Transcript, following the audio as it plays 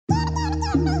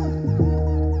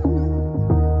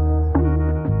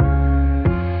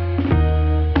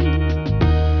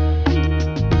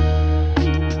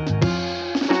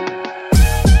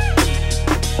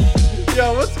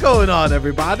going on,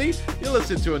 everybody? You're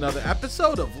listening to another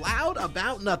episode of Loud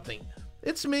About Nothing.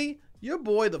 It's me, your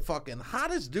boy, the fucking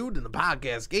hottest dude in the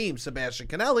podcast game, Sebastian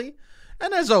Canelli.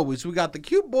 And as always, we got the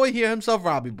cute boy here himself,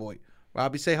 Robbie Boy.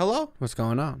 Robbie, say hello. What's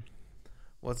going on?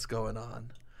 What's going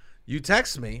on? You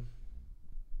text me.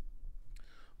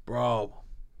 Bro,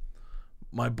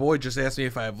 my boy just asked me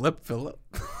if I have lip filler.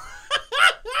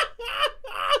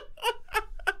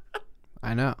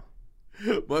 I know.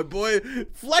 My boy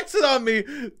flexing on me.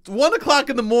 1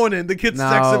 o'clock in the morning. The kid's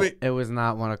texting me. It was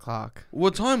not 1 o'clock.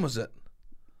 What time was it?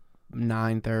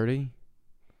 9:30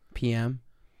 p.m.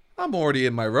 I'm already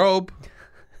in my robe.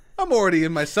 I'm already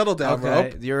in my settle down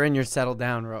robe. You're in your settle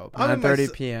down robe. I'm in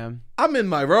 9:30 p.m. I'm in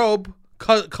my robe,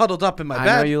 cuddled up in my bed.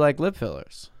 I know you like lip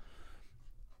fillers.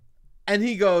 And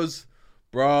he goes,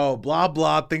 bro, blah,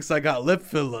 blah, thinks I got lip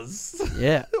fillers.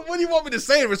 Yeah. What do you want me to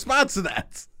say in response to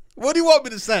that? What do you want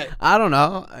me to say? I don't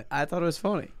know. I thought it was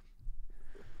funny.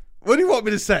 What do you want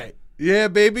me to say? Yeah,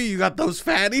 baby, you got those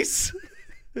fatties?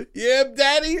 Yeah,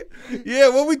 daddy? Yeah,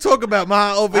 what we talk about,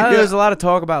 Ma, over here? There's a lot of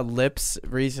talk about lips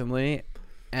recently,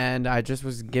 and I just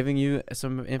was giving you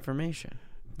some information.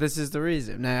 This is the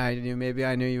reason. Now, I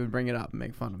knew you would bring it up and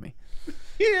make fun of me.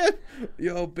 Yeah.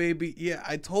 Yo, baby, yeah,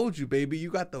 I told you, baby,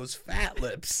 you got those fat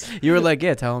lips. You were like,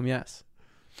 yeah, tell him yes.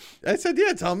 I said,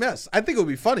 yeah, tell him yes. I think it would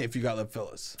be funny if you got lip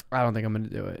fillers. I don't think I'm going to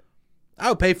do it. I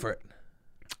would pay for it.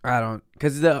 I don't.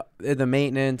 Because the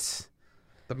maintenance...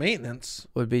 The maintenance?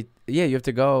 Would be... Yeah, you have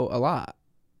to go a lot.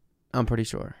 I'm pretty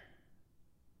sure.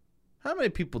 How many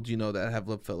people do you know that have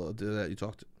lip filler that you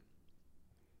talk to?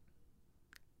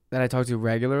 That I talk to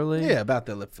regularly? Yeah, about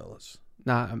their lip fillers.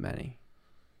 Not many.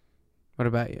 What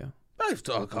about you? I've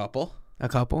talked a couple. A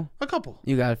couple? A couple.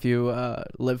 You got a few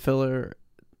lip filler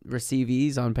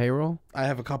receivees on payroll? I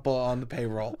have a couple on the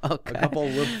payroll. Okay. A couple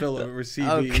lip filler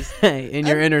receivees. Okay. In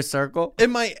your inner circle?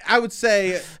 I would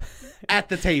say at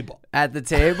the table. At the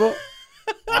table?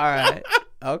 All right.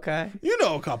 Okay. You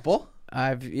know a couple.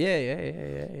 Yeah.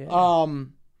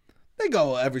 They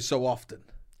go every so often.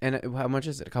 And how much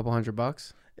is it? A couple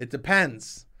 $100? It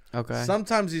depends. Okay.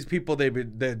 Sometimes these people they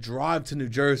drive to New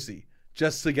Jersey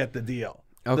just to get the deal.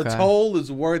 Okay. The toll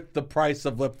is worth the price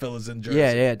of lip fillers in Jersey.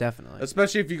 Yeah, definitely.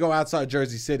 Especially if you go outside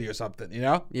Jersey City or something, you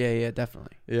know? Yeah,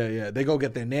 definitely. Yeah. They go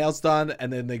get their nails done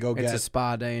and then they go It's a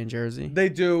spa day in Jersey. They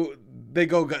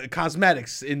go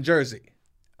cosmetics in Jersey.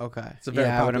 Okay. It's a very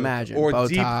I would popular, imagine. or Botox.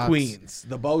 Deep Queens,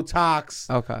 the Botox.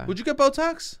 Okay. Would you get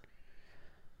Botox?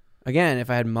 Again, if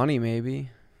I had money,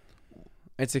 maybe.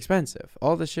 It's expensive.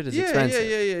 All this shit is expensive.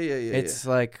 Yeah. It's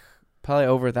like probably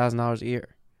over $1,000 a year.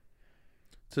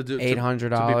 To do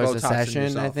 $800 a session,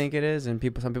 yourself. I think it is, and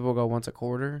some people go once a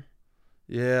quarter.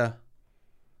 Yeah.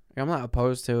 I'm not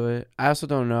opposed to it. I also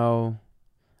don't know.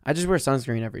 I just wear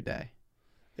sunscreen every day.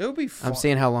 It would be fun. I'm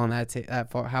seeing how long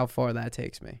how far that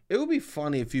takes me. It would be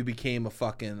funny if you became a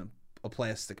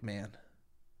plastic man.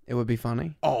 It would be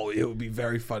funny. Oh, it would be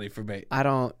very funny for me. I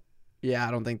don't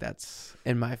think that's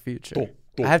in my future.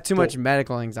 I have too much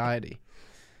medical anxiety.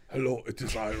 Hello, it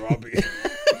is I, Robbie.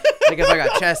 Like if I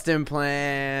got chest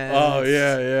implants. Oh,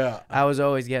 yeah. I was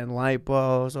always getting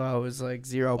lipo, so I was like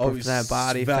 0%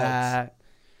 body fat.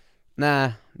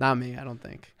 Nah, not me, I don't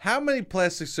think. How many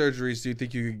plastic surgeries do you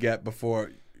think you could get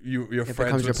before your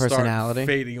friends would start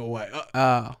fading away?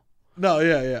 No,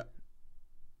 yeah.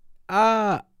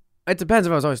 It depends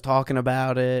if I was always talking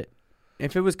about it.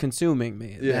 If it was consuming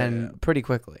me, then pretty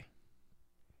quickly.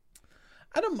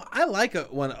 I like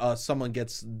it when someone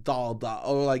gets dolled up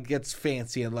or like gets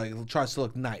fancy and like tries to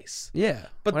look nice. Yeah,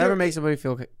 but whatever makes somebody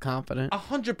feel confident.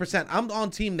 100%. I'm on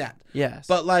team that. Yes,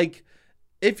 but like,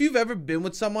 if you've ever been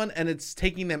with someone and it's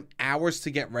taking them hours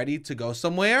to get ready to go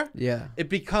somewhere, it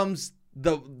becomes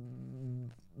the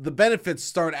benefits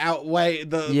start outweigh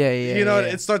the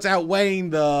it starts outweighing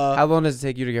the. How long does it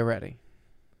take you to get ready?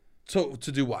 To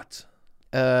do what?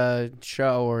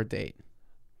 Show or date.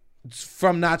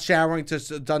 From not showering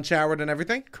to done showered and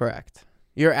everything? Correct.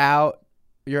 You're out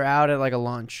at like a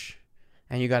lunch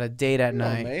and you got a date at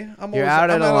night. I'm out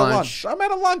at a lunch. I'm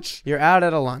at a lunch. You're out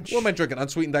at a lunch. What am I drinking?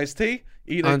 Unsweetened iced tea?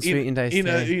 Eating a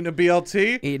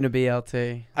BLT? Eating a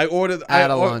BLT.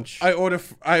 Lunch.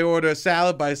 I order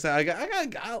salad by salad.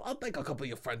 I'll take a couple of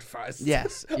your French fries.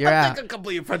 Yes, you're out. I'll take a couple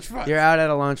of your French fries. You're out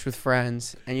at a lunch with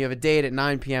friends and you have a date at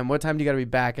 9 p.m. What time do you got to be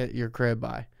back at your crib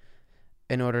by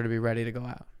in order to be ready to go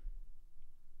out?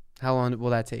 How long will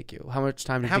that take you? How much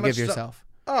time did you give yourself?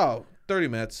 30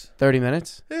 minutes. 30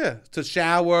 minutes? Yeah. To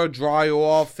shower, dry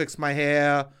off, fix my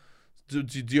hair, do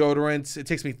deodorants. It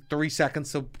takes me 3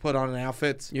 seconds to put on an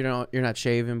outfit. You're not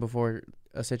shaving before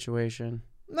a situation?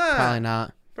 Nah. Probably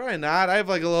not. Probably not. I have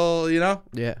like a little,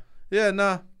 Yeah. Yeah,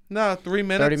 nah. No, 3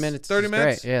 minutes. 30 minutes. 30 is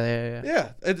minutes. Great. Yeah.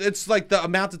 Yeah, it's like the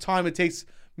amount of time it takes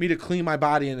me to clean my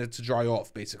body and it to dry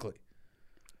off, basically.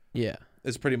 Yeah.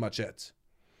 Is pretty much it.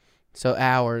 So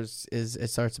hours it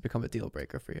starts to become a deal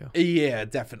breaker for you. Yeah,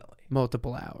 definitely.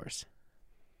 Multiple hours.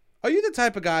 Are you the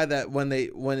type of guy that when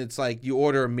it's like you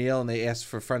order a meal and they ask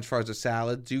for French fries or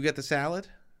salad, do you get the salad?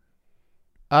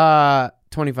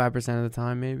 25% of the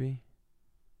time, maybe.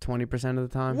 20% of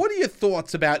the time. What are your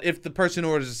thoughts about if the person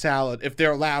orders a salad, if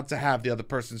they're allowed to have the other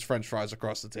person's French fries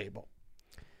across the table?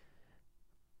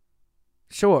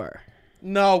 Sure.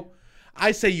 No.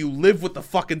 I say you live with the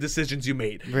fucking decisions you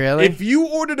made. Really? If you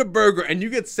ordered a burger and you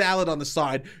get salad on the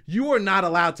side, you are not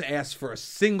allowed to ask for a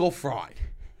single fry.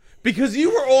 Because you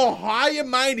were all high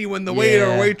and mighty when the waiter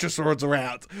or waitress was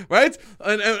around, right?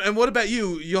 And what about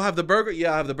you? You'll have the burger? Yeah,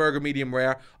 I'll have the burger medium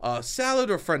rare. Salad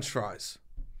or French fries?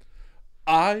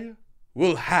 I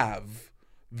will have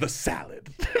the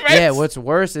salad. Right? Yeah, what's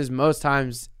worse is most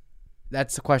times the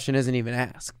question isn't even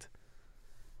asked.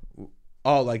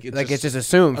 Oh, like it's just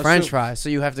assumed French fries, so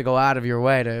you have to go out of your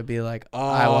way to be like,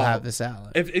 I will have the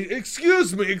salad.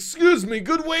 Excuse me,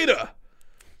 good waiter.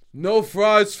 No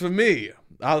fries for me.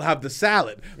 I'll have the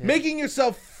salad. Yeah. Making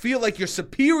yourself feel like you're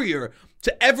superior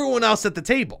to everyone else at the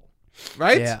table,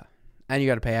 right? Yeah, and you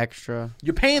got to pay extra.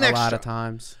 You're paying extra a lot of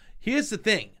times. Here's the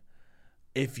thing.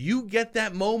 If you get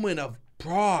that moment of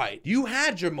pride, you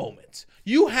had your moment.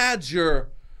 You had your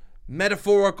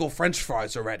metaphorical French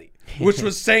fries already, which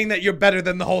was saying that you're better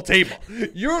than the whole table.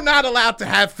 You're not allowed to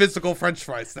have physical French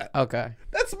fries then. Okay.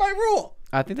 That's my rule.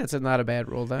 I think that's not a bad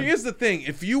rule then. Here's the thing.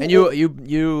 If you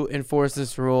you enforce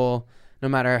this rule no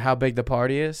matter how big the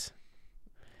party is.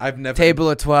 I've never table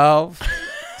of 12,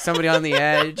 somebody on the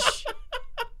edge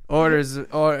orders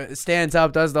or stands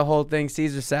up, does the whole thing,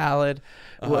 Caesar salad.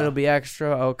 It'll be extra.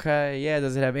 Okay. Yeah,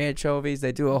 does it have anchovies?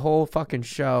 They do a whole fucking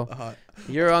show.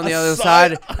 You're on the other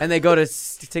side, and they go to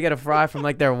get a fry from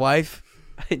like their wife.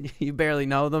 And you barely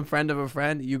know them, friend of a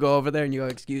friend. You go over there and you go,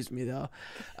 "Excuse me, though,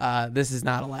 this is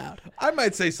not allowed." I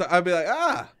might say so. I'd be like,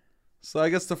 so I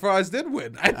guess the fries did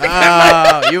win.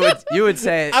 I think you would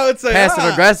say it. I would say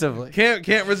passive aggressively.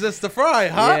 Can't resist the fry,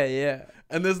 huh? Yeah.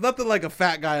 And there's nothing like a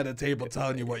fat guy at a table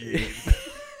telling you what you eat.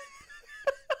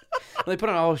 They put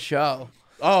on a whole show.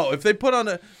 Oh, if they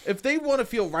want to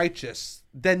feel righteous,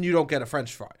 then you don't get a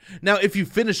French fry. Now, if you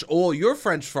finish all your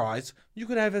French fries, you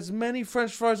could have as many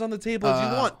French fries on the table as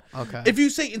you want. Okay. If you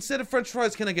say, instead of French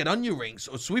fries, can I get onion rings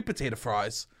or sweet potato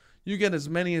fries, you get as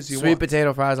many as you want. Sweet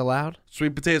potato fries allowed?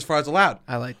 Sweet potato fries allowed.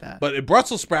 I like that. But in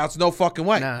Brussels sprouts, no fucking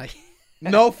way. Nah.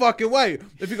 No fucking way.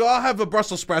 If you go, I'll have a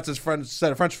Brussels sprouts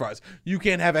instead of French fries, you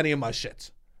can't have any of my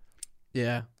shit.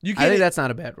 Yeah. I think that's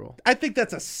not a bad rule. I think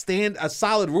that's a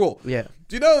solid rule. Yeah.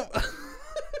 Do you know?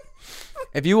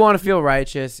 If you want to feel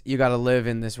righteous, you got to live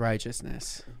in this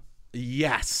righteousness.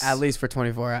 Yes. At least for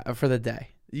 24 hours, for the day.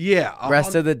 Yeah.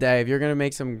 Rest of the day, if you're going to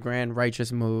make some grand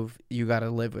righteous move, you got to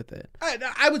live with it.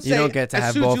 I would say you don't get to as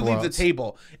have soon as both you worlds. leave the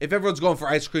table, if everyone's going for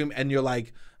ice cream and you're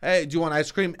like, hey, do you want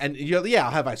ice cream? And you're yeah,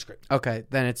 I'll have ice cream. Okay,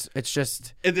 then it's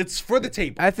just... It's for the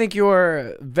table. I think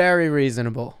you're very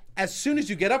reasonable. As soon as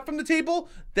you get up from the table,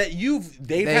 that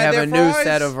they have their a fries, new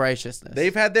set of righteousness.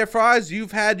 They've had their fries.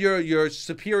 You've had your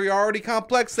superiority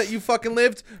complex that you fucking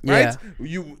lived, right?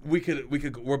 Yeah.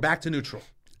 We're back to neutral.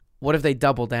 What if they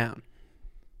double down?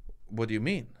 What do you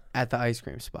mean? At the ice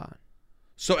cream spot.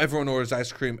 So everyone orders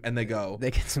ice cream and they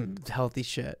get some healthy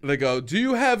shit. They go, do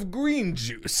you have green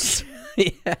juice?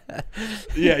 Yeah.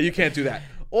 Yeah, you can't do that.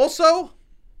 Also,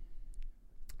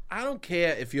 I don't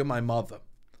care if you're my mother.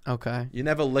 Okay. You're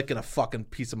never licking a fucking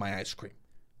piece of my ice cream.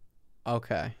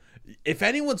 Okay. If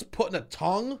anyone's putting a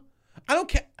tongue, I don't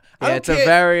care. Yeah, it's a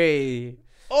very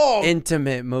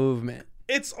intimate movement.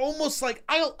 It's almost like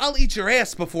I'll eat your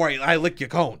ass before I lick your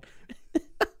cone.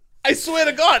 I swear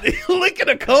to God, licking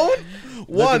a cone?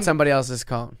 Look at somebody else's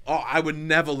cone. Oh, I would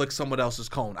never lick someone else's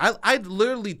cone. I'd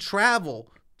literally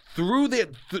travel through the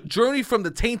journey from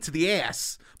the taint to the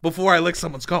ass before I lick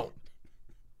someone's cone.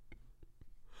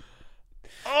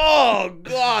 Oh,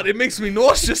 God, it makes me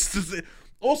nauseous.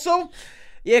 Also...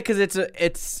 Yeah, because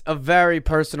it's a very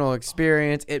personal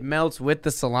experience. It melts with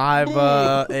the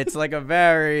saliva. It's like a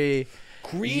very...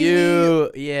 creamy.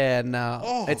 Yeah, no.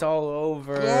 Oh, it's all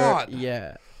over. God.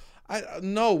 Yeah.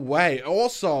 No way.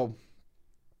 Also,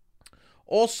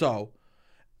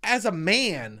 as a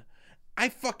man, I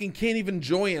fucking can't even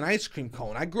enjoy an ice cream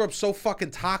cone. I grew up so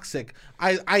fucking toxic.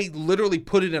 I literally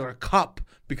put it in a cup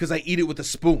because I eat it with a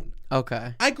spoon.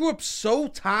 Okay. I grew up so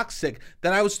toxic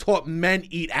that I was taught men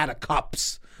eat out of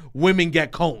cups. Women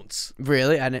get cones.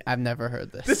 Really? I've never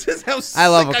heard this. This is how sick I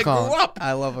love a cone. grew up.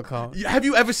 I love a cone. Have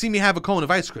you ever seen me have a cone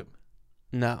of ice cream?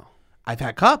 No. I've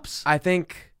had cups. I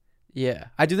think, yeah.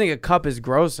 I do think a cup is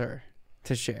grosser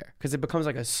to share because it becomes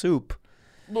like a soup.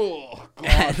 Oh,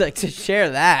 God. Like to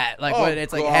share that, like when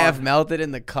it's like God. half melted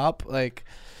in the cup, like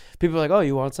people are like, "Oh,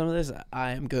 you want some of this?"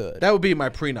 I am good. That would be my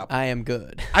prenup. I am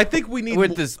good. I think we need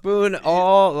With the spoon,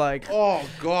 all like Oh,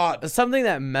 God. something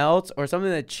that melts or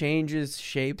something that changes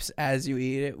shapes as you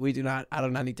eat it. I do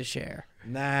not need to share.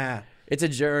 Nah. It's a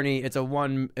journey. It's a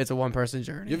one person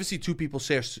journey. You ever see two people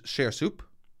share soup?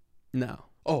 No.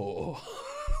 Oh.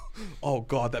 Oh,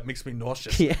 God, that makes me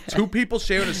nauseous. Yeah. Two people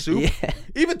sharing a soup? Yeah.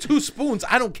 Even 2 spoons,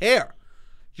 I don't care.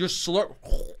 You're slurp.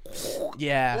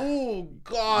 Yeah. Oh,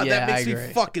 God, Yeah, that makes I me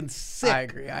agree. fucking sick.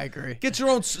 I agree. Get your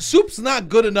own. Soup's not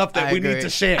good enough that I we need agree. to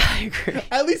share. I agree.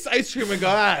 At least ice cream and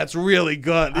go, it's really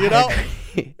good. You know?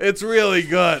 agree. It's really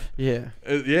good. Yeah.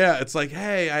 Yeah, it's like,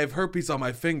 hey, I have herpes on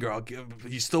my finger.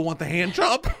 You still want the hand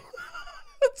job?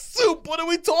 It's soup. What are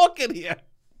we talking here?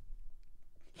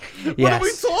 What are we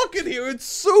Yes. talking here? It's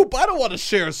soup. I don't want to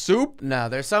share soup. No,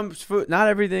 there's some food. Not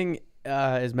everything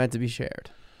is meant to be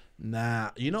shared. Nah.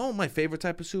 You know what my favorite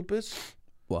type of soup is?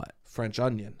 What? French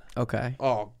onion. Okay.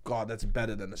 Oh, God, that's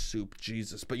better than a soup.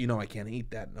 Jesus. But you know I can't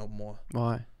eat that no more.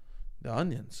 Why? The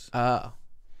onions. Oh,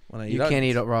 When I eat you can't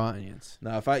onions. eat raw onions.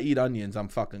 Now, if I eat onions, I'm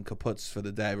fucking kaputs for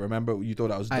the day. Remember, you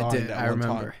thought I was dying I did. that I one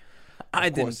remember. time. I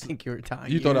didn't course. think you were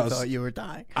dying. You thought you were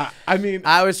dying. I mean,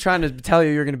 I was trying to tell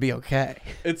you you're gonna be okay.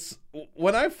 it's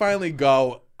when I finally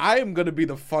go, I am going to be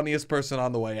the funniest person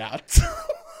on the way out.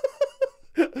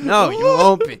 No, you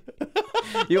won't be.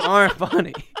 You aren't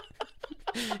funny.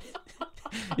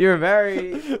 You're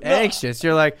very anxious.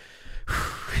 You're like,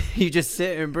 you just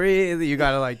sit and breathe. You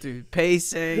gotta like do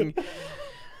pacing.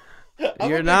 I'm a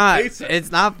You're big not. pacer.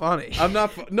 It's not funny. I'm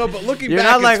not. No, but looking You're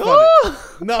back, not like, it's funny.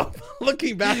 "Oh." No,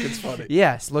 looking back, it's funny.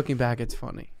 Yes, looking back, it's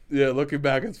funny. Yeah, looking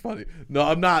back, it's funny. No,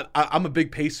 I'm not. I'm a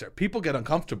big pacer. People get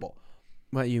uncomfortable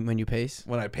When you pace?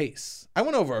 when I pace. I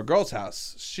went over a girl's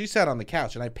house. She sat on the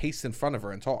couch, and I paced in front of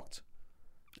her and talked.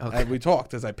 Okay. And we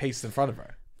talked as I paced in front of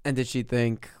her. And did she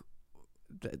think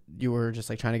that you were just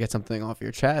like trying to get something off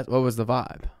your chest? What was the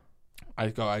vibe? I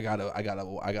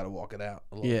gotta walk it out.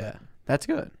 A little Yeah, bit. that's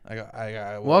good. I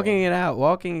got Walking it out,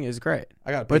 walking is great.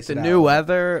 I got With the new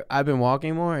weather, I've been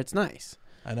walking more. It's nice.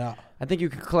 I know. I think you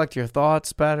can collect your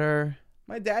thoughts better.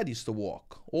 My dad used to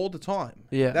walk all the time.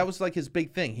 Yeah. that was like his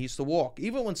big thing. He used to walk,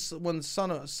 even when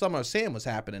Summer of Sam was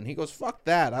happening. He goes, "Fuck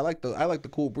that! I like the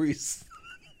cool breeze."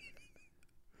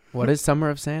 What is Summer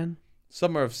of Sand?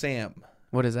 Summer of Sam.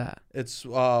 What is that? It's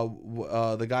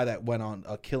the guy that went on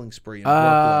a killing spree in Brooklyn.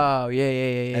 Oh,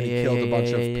 yeah. And he killed a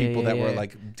bunch of yeah, people that were yeah.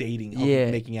 like dating,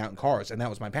 Yeah. making out in cars, and that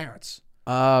was my parents.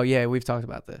 Oh, yeah, we've talked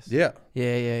about this. Yeah,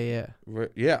 Yeah.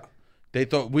 yeah.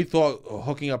 We thought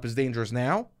hooking up is dangerous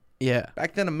now. Yeah.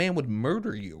 Back then, a man would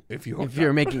murder you if you hooked If you're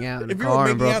up. making out in a If you were car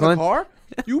in making out in a Brooklyn, car,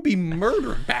 you'd be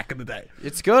murdered back in the day.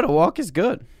 it's good. A walk is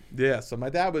good. Yeah, so my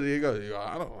dad would go,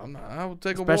 I would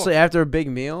take Especially a walk. after a big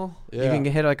meal. You Yeah. can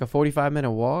hit like a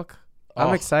 45-minute walk. Oh.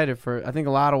 I'm excited I think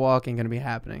a lot of walking going to be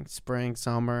happening. Spring,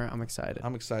 summer. I'm excited.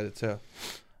 I'm excited too.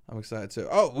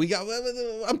 Oh,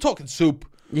 I'm talking soup.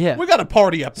 Yeah. We got a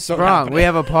party episode. Sprung. happening. We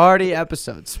have a party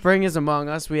episode. Spring is among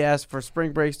us. We asked for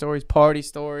spring break stories, party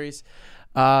stories.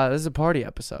 This is a party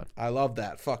episode. I love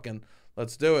that. Fucking,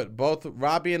 let's do it. Both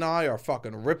Robbie and I are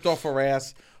fucking ripped off our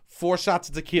ass. 4 shots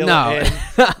of tequila No.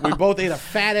 in. We both ate a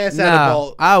fat ass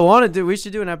No, edible. we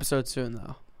should do an episode soon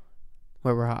though,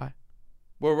 where we're high.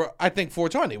 I think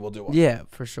 420 we'll do one. Yeah,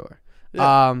 for sure.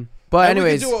 Yeah. But And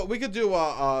anyways, we could do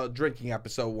a drinking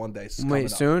episode one day. It's coming wait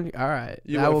up. soon. All right,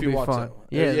 You, that if will you be want fun. to.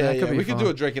 Yeah, that could be we could fun. do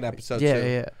a drinking episode Yeah, too.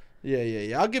 yeah.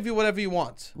 Yeah. I'll give you whatever you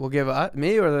want. We'll give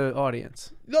me or the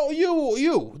audience. No,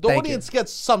 you. The Thank audience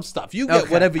gets some stuff. You get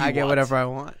Okay, whatever you want. I get whatever I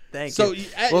want. Thank So, you.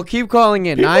 y- We'll keep calling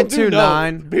in People do know.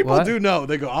 929. People What? do know.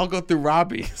 They go, I'll go through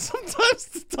Robbie sometimes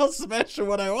to tell Sebastian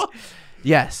what I want,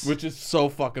 Yes, which is so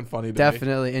fucking funny to me.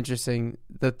 definitely interesting.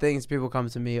 The things people come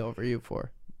to me over you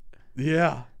for.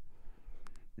 Yeah.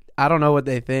 I don't know what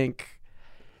they think.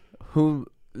 Who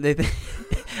they think?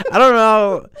 I don't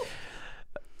know.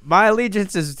 My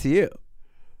allegiance is to you.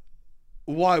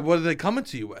 Why? What are they coming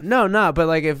to you with? No, but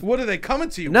like if What are they coming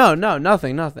to you with? no,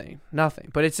 nothing.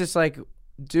 But it's just like,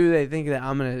 do they think that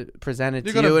I'm gonna present it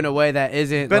You're to gonna you in a way that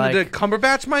isn't Benedict like?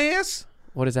 Cumberbatch my ass?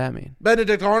 What does that mean?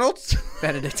 Benedict Arnold?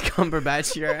 Benedict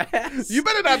Cumberbatch your ass. You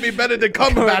better not be Benedict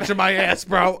Cumberbatch in my ass,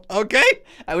 bro. Okay?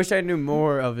 I wish I knew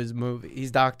more of his movie. He's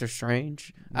Doctor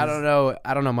Strange. I don't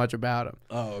know much about him.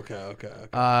 Oh, okay.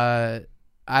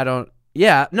 I don't.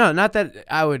 Yeah, no, not that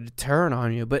I would turn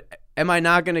on you, but am I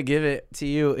not gonna give it to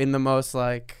you in the most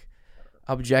like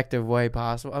objective way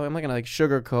possible? I'm not gonna like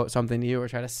sugarcoat something to you or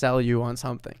try to sell you on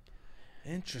something.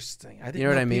 Interesting. I didn't You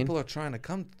know what I mean? People are trying to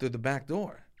come through the back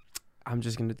door. I'm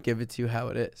just gonna give it to you how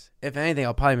it is. If anything,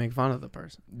 I'll probably make fun of the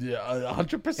person Yeah,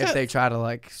 100%. if they try to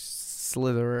like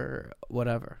slither or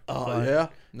whatever. Oh,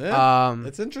 But, yeah.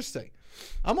 It's interesting.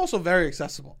 I'm also very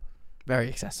accessible. very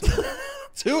accessible.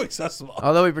 Too accessible.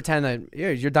 Although we pretend that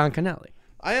you're Don Canelli.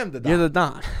 I am the Don. You're the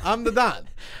Don. I'm the Don.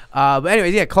 But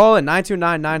anyways, yeah, call in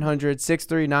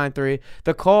 929-900-6393.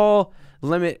 The call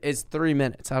limit is 3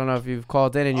 minutes. I don't know if you've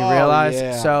called in and you realize.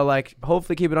 Yeah. So like,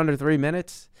 hopefully keep it under 3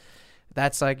 minutes.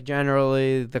 That's like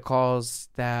generally the calls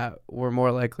that we're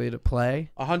more likely to play.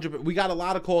 100. We got a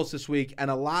lot of calls this week, and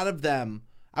a lot of them,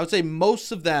 I would say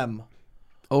most of them,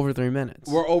 Over 3 minutes.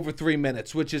 were over 3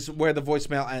 minutes, which is where the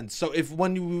voicemail ends. So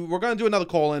we're going to do another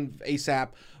call in ASAP.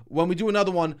 When we do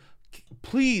another one,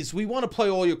 please, we want to play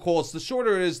all your calls. The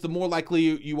shorter it is, the more likely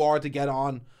you are to get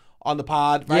on the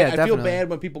pod, right? Yeah, I feel definitely. bad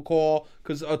when people call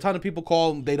because a ton of people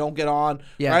call and they don't get on,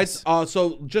 Yes. right?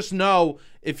 So just know,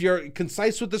 if you're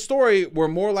concise with the story, we're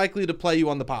more likely to play you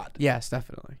on the pod. Yes,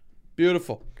 definitely.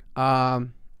 Beautiful. All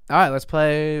right, let's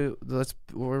play.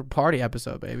 We're party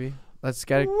episode, baby. Let's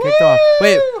get it kicked off.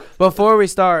 Wait, before we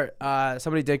start,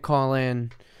 somebody did call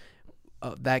in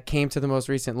that came to the most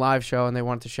recent live show, and they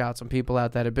wanted to shout some people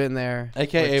out that had been there.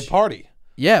 AKA which- party.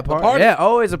 Yeah, party. party. Yeah,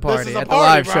 always a party is a at party, the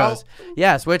live bro. shows.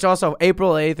 Yes, which also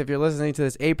April 8th, if you're listening to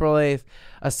this, April 8th,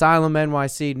 Asylum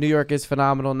NYC, New York is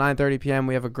phenomenal, 9:30 p.m.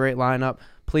 We have a great lineup.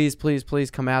 Please, please, please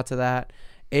come out to that.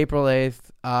 April 8th.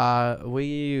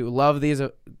 We love these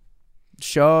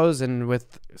shows, and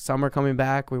with summer coming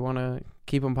back, we want to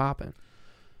keep them popping.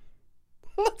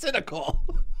 Let's hit a call.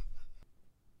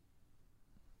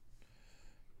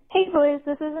 Hey boys,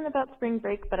 this isn't about spring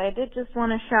break, but I did just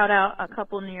want to shout out a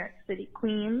couple New York City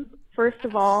queens. First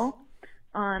of all,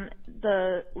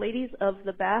 the ladies of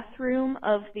the bathroom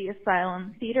of the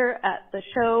Asylum Theater at the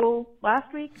show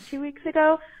last week, 2 weeks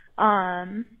ago.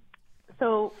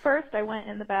 So first I went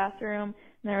in the bathroom,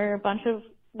 and there were a bunch of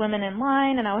women in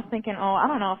line, and I was thinking, I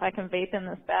don't know if I can vape in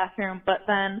this bathroom, but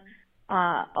then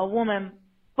a woman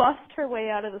bust her way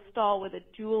out of the stall with a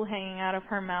jewel hanging out of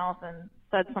her mouth and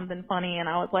said something funny, and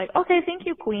I was like, okay, thank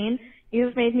you, queen.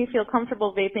 You've made me feel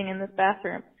comfortable vaping in this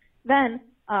bathroom. Then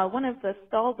one of the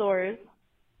stall doors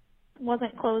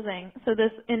wasn't closing, so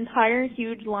this entire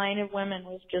huge line of women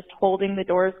was just holding the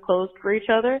doors closed for each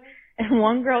other, and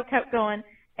one girl kept going,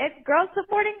 it's girls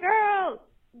supporting girls!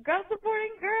 Girls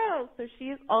supporting girls! So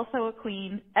she's also a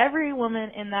queen. Every woman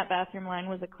in that bathroom line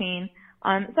was a queen.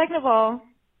 Second of all,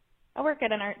 I work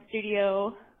at an art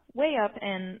studio way up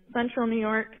in central New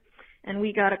York, and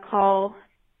we got a call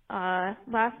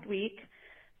last week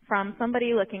from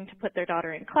somebody looking to put their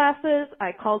daughter in classes.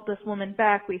 I called this woman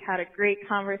back. We had a great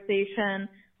conversation.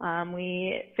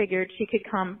 We figured she could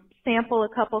come sample a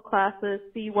couple classes,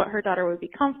 see what her daughter would be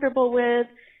comfortable with,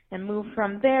 and move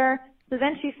from there. So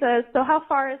then she says, so how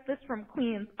far is this from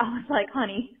Queens? I was like,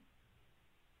 honey,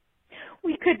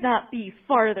 we could not be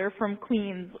farther from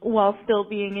Queens while still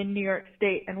being in New York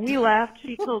State. And we laughed.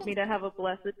 She told me to have a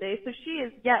blessed day. So she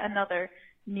is yet another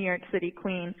New York City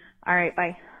queen. All right,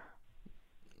 bye.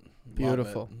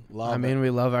 Beautiful. Love I mean, it. we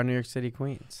love our New York City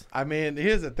queens. I mean,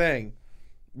 here's the thing.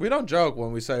 We don't joke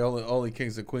when we say only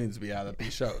kings and queens be out at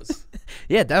these shows.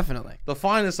 Yeah, definitely. The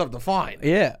finest of the fine.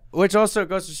 Yeah, which also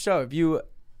goes to show, if you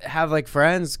have like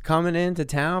friends coming into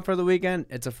town for the weekend,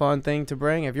 it's a fun thing to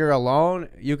bring. If you're alone,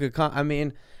 you could come. I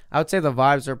mean, I would say the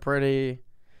vibes are pretty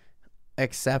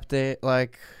accepted.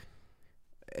 Like,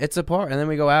 it's a party, and then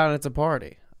we go out and it's a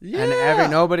party. Yeah.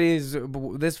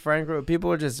 And this friend group, people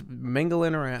are just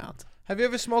mingling around. Have you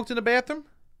ever smoked in a bathroom?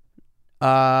 No,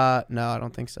 I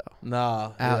don't think so.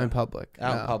 Nah. Out in public.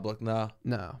 Out No. in public, nah.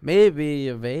 No, maybe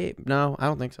a vape. No, I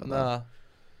don't think so. though. Nah.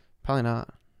 Probably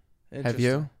not. Have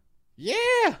you?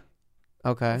 Yeah,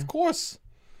 Okay. of course.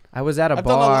 I was at a I've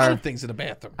bar. done a lot of things in the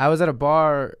bathroom. I was at a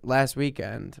bar last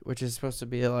weekend, which is supposed to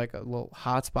be like a little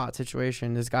hotspot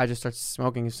situation. This guy just starts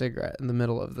smoking a cigarette in the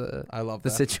middle of the I love the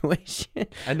that. situation.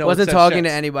 And no Wasn't one said talking shit.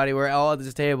 to anybody. We're all at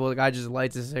this table. The guy just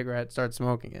lights a cigarette, starts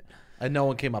smoking it. And no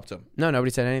one came up to him. No, nobody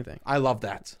said anything. I love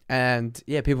that. And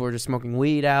yeah, people were just smoking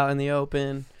weed out in the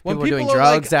open. When People were doing people are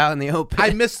drugs like, out in the open. I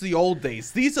miss the old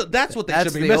days. That's what they That's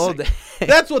should be the missing. old days.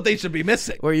 That's what they should be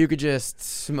missing. Where you could just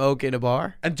smoke in a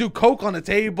bar. And do coke on the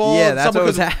table. Yeah, that's Someone what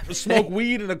was could happening. Smoke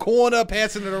weed in a corner,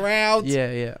 passing it around.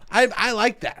 Yeah, yeah. I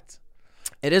like that.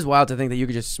 It is wild to think that you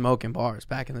could just smoke in bars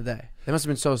back in the day. They must have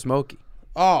been so smoky.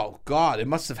 Oh God, it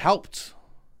must have helped.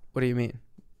 What do you mean?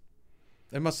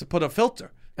 They must have put a filter.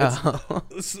 Oh.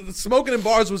 Smoking in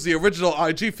bars was the original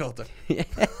IG filter.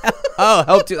 Oh,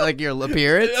 helped you like your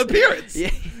appearance? Appearance. Yeah.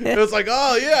 It was like,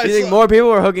 oh yeah. You think more people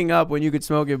were hooking up when you could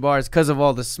smoke in bars because of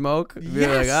all the smoke? You're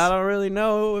like, Yes. I don't really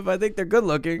know if I think they're good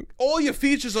looking. all your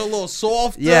features are a little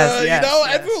softer. Yes, you know,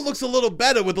 yes. everyone looks a little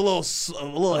better with a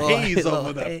little haze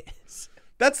over them. haze.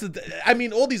 That's I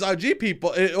mean, all these RG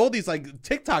people, all these like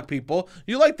TikTok people,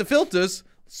 you like the filters,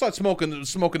 start smoking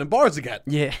in bars again.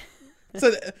 Yeah.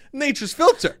 So nature's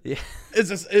filter Yeah.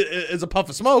 is a puff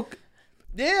of smoke.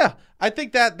 Yeah, I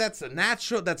think that's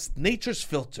nature's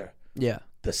filter. Yeah.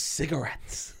 The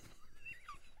cigarettes.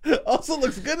 Also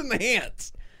looks good in the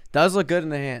hands. Does look good in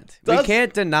the hand. We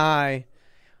can't deny.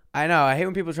 I know. I hate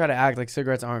when people try to act like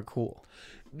cigarettes aren't cool.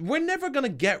 We're never going to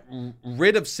get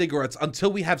rid of cigarettes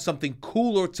until we have something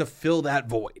cooler to fill that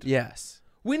void. Yes.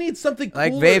 We need something cooler.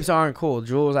 Like vapes aren't cool.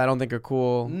 Juuls, I don't think are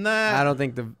cool. Nah. I don't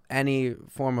think any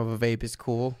form of a vape is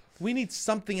cool. We need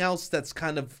something else that's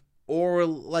kind of, or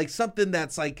like something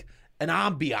that's like an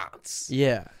ambiance.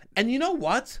 Yeah. And you know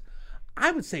what?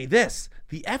 I would say this.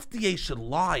 The FDA should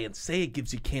lie and say it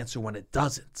gives you cancer when it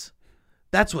doesn't.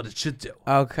 That's what it should do.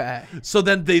 Okay. So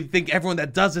then they think everyone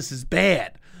that does this is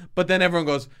bad. But then everyone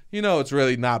goes, it's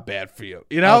really not bad for you.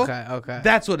 You know? Okay.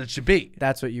 That's what it should be.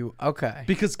 That's what you. Okay.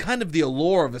 Because kind of the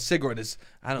allure of a cigarette is,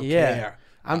 I don't care.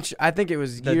 I think it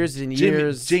was years and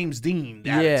years. James Dean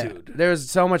attitude. Yeah. There's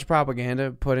so much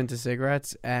propaganda put into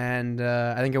cigarettes, and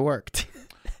I think it worked.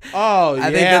 Oh, yeah.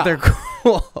 I think that they're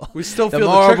cool. We still the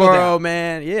feel the trickle Marlboro down.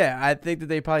 man. Yeah, I think that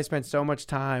they probably spent so much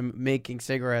time making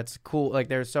cigarettes cool. Like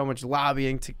there's so much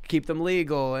lobbying to keep them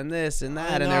legal and this and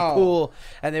that, and they're cool,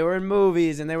 and they were in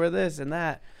movies and they were this and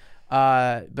that.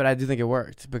 But I do think it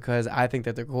worked because I think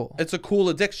that they're cool. It's a cool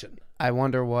addiction. I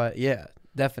wonder what. Yeah,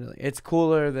 definitely. It's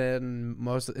cooler than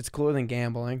most. It's cooler than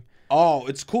gambling. Oh,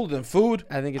 it's cooler than food.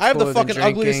 I think it's I have the cooler than fucking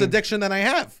ugliest drinking. addiction that I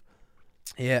have.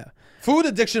 Yeah. Food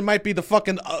addiction might be the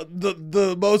fucking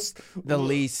the most The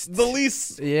least. the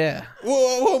least. Yeah.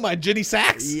 Who am I, Ginny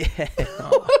Sacks? Yeah.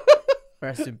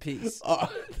 Rest in peace.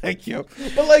 Oh, thank you.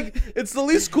 But like, it's the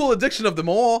least cool addiction of them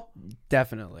all.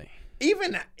 Definitely.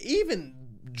 Even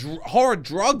hard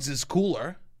drugs is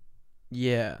cooler.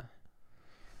 Yeah.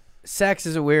 Sex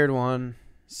is a weird one.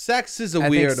 Sex is a I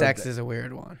weird. think sex is a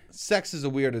weird one. Sex is a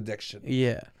weird addiction.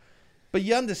 Yeah. But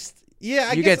you understand. Yeah,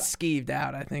 I you guess. get skeeved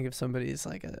out, I think, if somebody's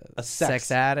like a sex-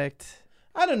 sex addict.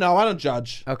 I don't know. I don't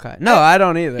judge. Okay. No, I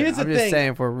don't either. Here's the I'm just thing.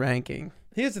 saying if we're ranking.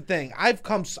 Here's the thing.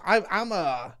 I'm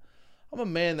a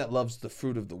man that loves the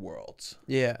fruit of the world.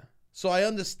 Yeah. So I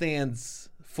understand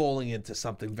falling into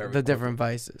something very The different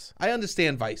vices. I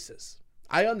understand vices.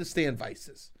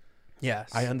 Yes.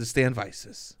 I understand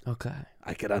vices. Okay.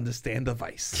 I could understand a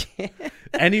vice.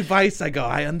 Any vice, I go,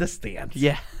 I understand.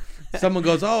 Yeah. Someone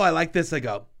goes, oh, I like this. I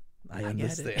go, I get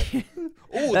understand. it.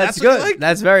 Oh, That's what you good. like?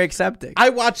 That's very accepting. I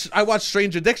watch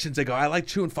Strange Addictions. I go, I like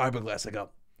chewing fiberglass. I go,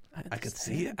 I could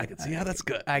see it. I could see how that's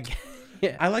good.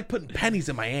 Yeah. I like putting pennies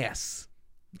in my ass.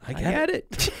 I get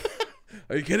it.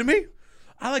 Are you kidding me?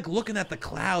 I like looking at the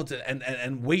clouds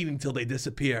and waiting till they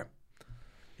disappear.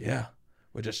 Yeah.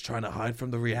 We're just trying to hide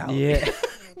from the reality. Yeah.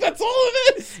 That's all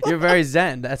it is. You're very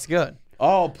zen. That's good.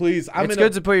 Oh, please. It's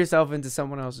good to put yourself into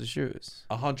someone else's shoes,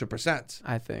 100%.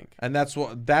 I think. And that's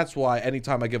why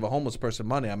anytime I give a homeless person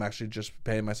money, I'm actually just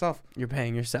paying myself. You're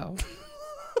paying yourself.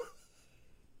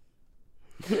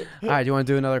 All right, do you want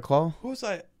to do another call? Who was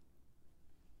I?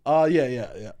 Yeah.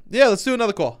 Yeah, let's do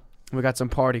another call. We got some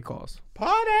party calls.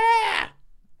 Party!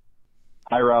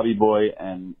 Hi, Robbie Boy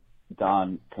and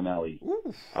Don Canelli.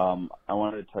 I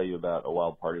wanted to tell you about a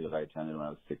wild party that I attended when I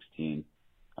was 16.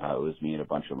 It was me and a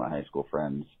bunch of my high school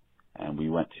friends, and we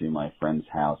went to my friend's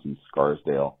house in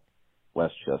Scarsdale,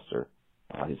 Westchester.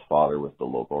 His father was the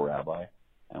local rabbi,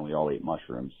 and we all ate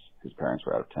mushrooms. His parents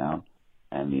were out of town,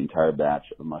 and the entire batch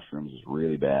of mushrooms was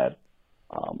really bad.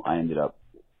 I ended up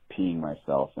peeing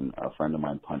myself, and a friend of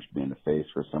mine punched me in the face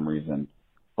for some reason.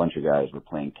 A bunch of guys were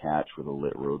playing catch with a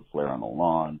lit road flare on the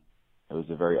lawn. It was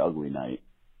a very ugly night.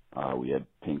 We had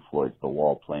Pink Floyd's The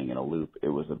Wall playing in a loop. It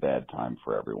was a bad time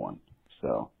for everyone.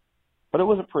 But it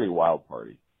was a pretty wild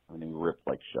party. I mean, we ripped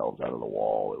like shelves out of the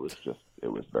wall. It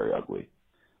was very ugly.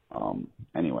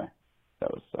 Anyway,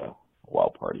 that was a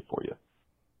wild party for you.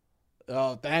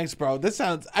 Oh, thanks, bro. That's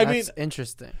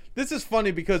interesting. This is funny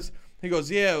because he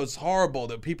goes, yeah, it was horrible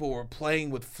that people were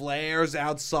playing with flares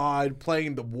outside,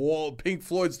 playing The Wall, Pink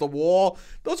Floyd's The Wall.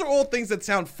 Those are all things that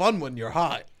sound fun when you're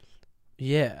high.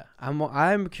 Yeah,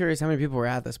 I'm curious how many people were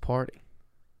at this party.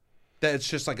 That it's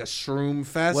just like a shroom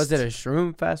fest. Was it a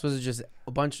shroom fest? Was it just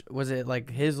a bunch? Was it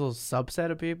like his little subset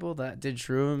of people that did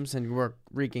shrooms and were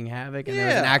wreaking havoc, and there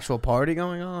was an Yeah. actual party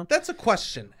going on? That's a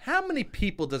question. How many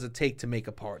people does it take to make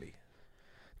a party?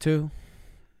 2,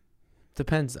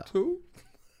 Depends though. 2?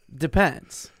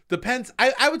 Depends. Depends.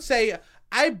 I would say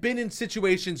I've been in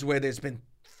situations where there's been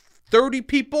 30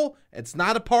 people. It's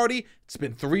not a party. It's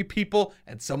been 3 people,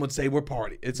 and someone say we're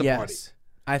party. It's a party.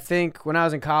 I think when I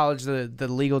was in college, the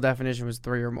legal definition was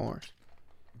 3 or more.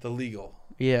 The legal.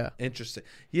 Yeah. Interesting.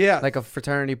 Yeah. Like a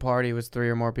fraternity party was 3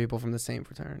 or more people from the same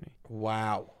fraternity.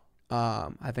 Wow.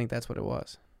 I think that's what it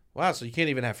was. Wow. So you can't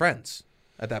even have friends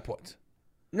at that point.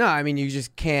 No, I mean, you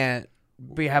just can't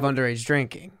have underage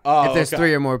drinking. Oh, if there's okay.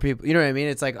 3 or more people. You know what I mean?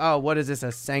 It's like, oh, what is this?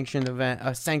 A sanctioned event,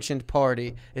 a sanctioned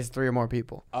party is 3 or more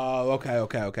people. Oh,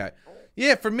 okay.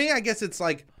 Yeah, for me, I guess it's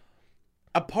like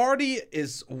a party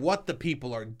is what the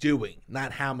people are doing,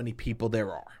 not how many people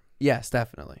there are. Yes,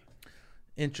 definitely.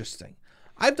 Interesting.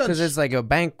 I've done Because it's like a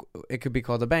it could be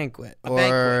called a banquet.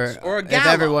 banquet or a If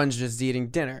gala. everyone's just eating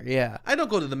dinner, yeah. I don't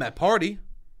go to the Met party.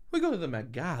 We go to the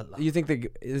Met Gala. You think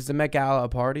is the Met Gala a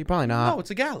party? Probably not. No,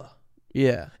 it's a gala.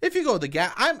 Yeah. If you go to the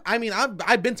gala,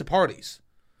 I've been to parties.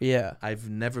 Yeah. I've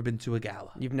never been to a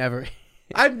gala. You've never.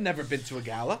 I've never been to a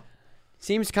gala.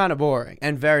 Seems kind of boring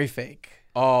and very fake.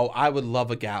 Oh, I would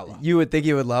love a gala. You would think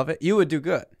you would love it. You would do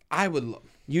good. I would love.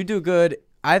 You do good.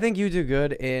 I think you do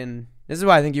good in. This is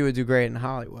why I think you would do great in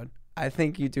Hollywood. I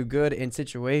think you do good in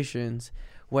situations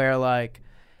where, like,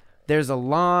 there's a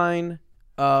line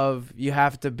of you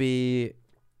have to be.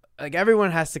 Like,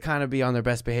 everyone has to kind of be on their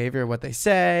best behavior, what they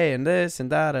say, and this, and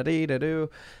da-da-dee-da-do.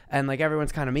 And, like,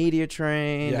 everyone's kind of media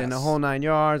trained and the Yes. whole 9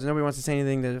 yards, and nobody wants to say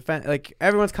anything to defend. Like,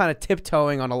 everyone's kind of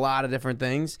tiptoeing on a lot of different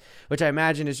things, which I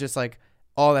imagine is just, like,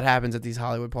 all that happens at these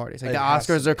Hollywood parties. Like, It the has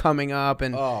to Oscars are coming up,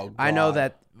 and Oh, I know God.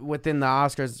 that within the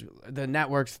Oscars, the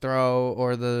networks throw,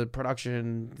 or the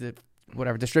production,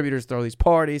 whatever, distributors throw these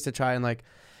parties to try and, like,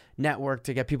 network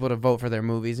to get people to vote for their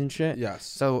movies and shit. Yes.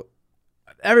 So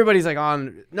everybody's like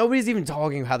nobody's even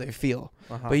talking how they feel.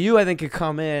 But you, I think, could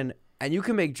come in and you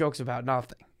can make jokes about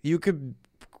nothing. You could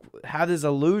have this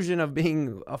illusion of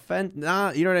being offended.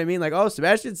 Nah, you know what I mean? Like, oh,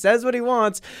 Sebastian says what he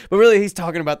wants, but really he's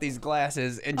talking about these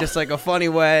glasses in just like a funny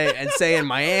way and saying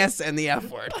my ass and the F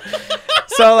word.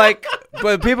 So, like,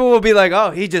 but people will be like,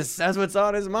 oh, he just says what's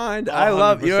on his mind. I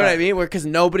love, you know what I 100%. mean? Because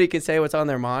nobody can say what's on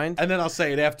their mind. And then I'll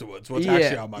say it afterwards. What's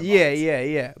actually on my mind.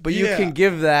 Yeah. But you Yeah. can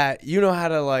give that. You know how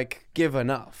to, like, give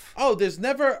enough. Oh,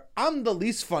 I'm the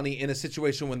least funny in a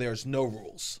situation when there's no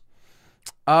rules.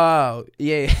 Oh,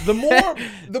 yeah. The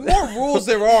more rules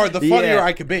there are, the funnier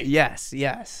I could be. Yes.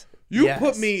 You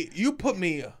put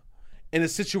me in a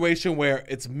situation where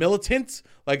it's militant,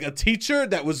 like a teacher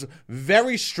that was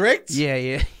very strict.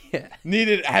 Yeah.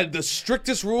 Had the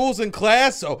strictest rules in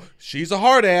class, so she's a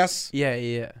hard ass.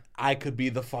 Yeah. I could be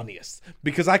the funniest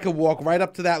because I could walk right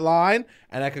up to that line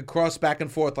and I could cross back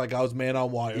and forth like I was man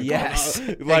on wire. Yes,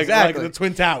 like exactly. the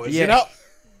Twin Towers, Yeah. you know?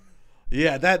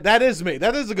 Yeah, that is me.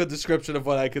 That is a good description of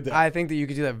what I could do. I think that you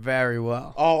could do that very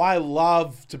well. Oh, I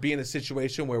love to be in a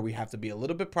situation where we have to be a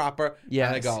little bit proper. Yes.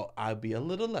 And I go, I'll be a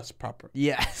little less proper.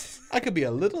 Yes. I could be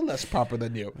a little less proper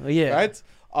than you. Yeah. Right?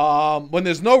 When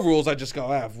there's no rules, I just go,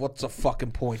 what's the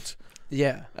fucking point?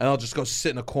 Yeah. And I'll just go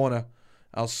sit in a corner.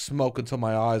 I'll smoke until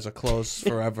my eyes are closed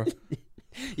forever.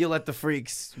 You let the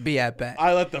freaks be at bat.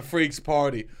 I let the freaks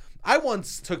party. I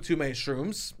once took too many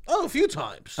shrooms. Oh, a few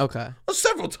times. Okay. Well,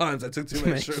 several times I took too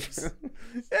many shrooms.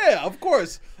 Yeah, of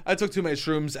course. I took too many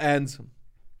shrooms. And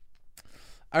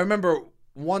I remember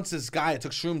once this guy I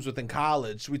took shrooms with in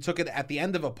college, we took it at the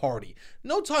end of a party.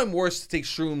 No time worse to take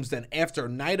shrooms than after a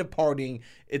night of partying.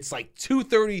 It's like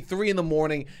 2:30, 3 in the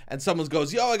morning, and someone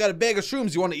goes, yo, I got a bag of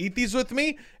shrooms. You want to eat these with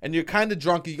me? And you're kind of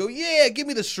drunk. And you go, yeah, give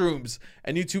me the shrooms.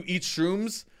 And you two eat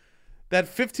shrooms. That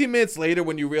 15 minutes later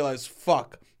when you realize,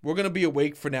 fuck, we're going to be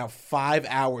awake for now 5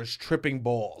 hours tripping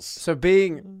balls. So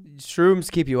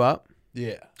shrooms keep you up?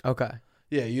 Yeah. Okay.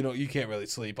 Yeah, you can't really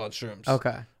sleep on shrooms.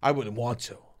 Okay. I wouldn't want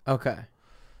to. Okay.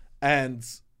 And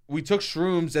we took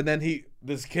shrooms, and then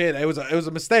this kid, it was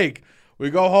a mistake. We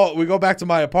go home, we go back to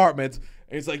my apartment,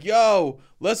 and he's like, yo,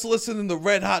 let's listen to the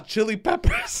Red Hot Chili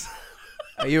Peppers.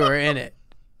 You were in it.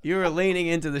 You were leaning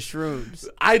into the shrooms.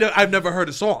 I've never heard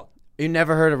a song. You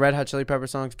never heard of Red Hot Chili Pepper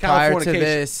songs prior to Californication.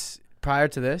 this? Prior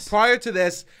to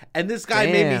this, and this guy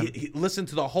Damn. made me listen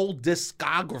to the whole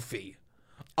discography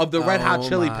of the Red Hot Oh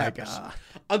Chili my Peppers. God.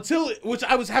 Which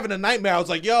I was having a nightmare. I was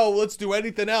like, yo, let's do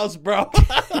anything else, bro.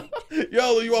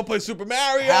 Yo, you want to play Super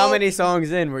Mario? How many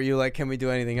songs in were you like, can we do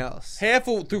anything else? Half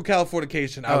through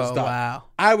Californication, I was done. Wow.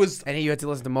 And And you had to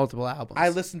listen to multiple albums. I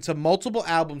listened to multiple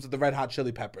albums of the Red Hot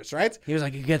Chili Peppers, right? He was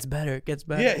like, it gets better, it gets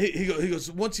better. Yeah, he goes,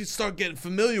 once you start getting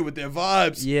familiar with their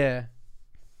vibes, Yeah.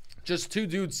 just two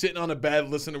dudes sitting on a bed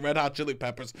listening to Red Hot Chili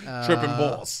Peppers, tripping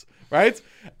balls, right?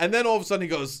 And then all of a sudden he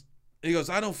goes,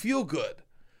 I don't feel good.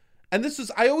 And this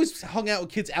was, I always hung out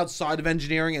with kids outside of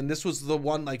engineering, and this was the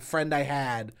one like friend I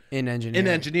had In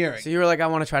engineering. So you were like, I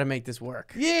want to try to make this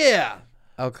work. Yeah.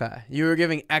 Okay. You were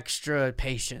giving extra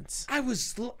patience. I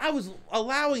was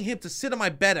allowing him to sit on my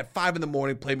bed at 5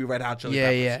 a.m, play me Red Hot Chili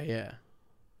Peppers. Yeah.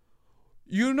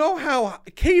 You know how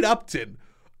Kate Upton,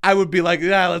 I would be like,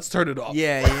 yeah, let's turn it off.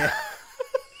 Yeah.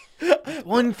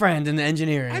 One friend in the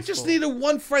engineering. I just school. needed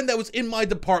one friend that was in my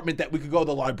department that we could go to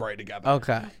the library together.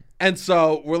 Okay. And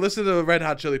so we're listening to the Red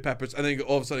Hot Chili Peppers, and then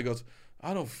all of a sudden he goes,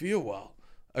 I don't feel well.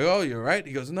 I go, oh, you're right?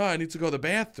 He goes, no, I need to go to the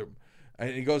bathroom.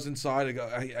 And he goes inside.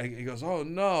 He goes, oh,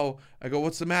 no. I go,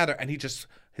 what's the matter? And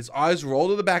his eyes roll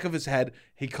to the back of his head.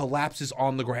 He collapses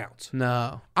on the ground.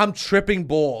 No. I'm tripping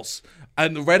balls.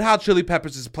 And the Red Hot Chili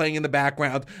Peppers is playing in the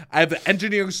background. I have an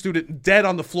engineering student dead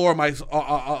on the floor of my bathroom.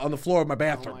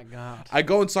 Oh, my God. I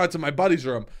go inside to my buddy's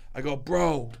room. I go,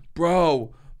 bro.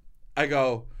 I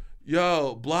go,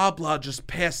 yo, blah, blah, just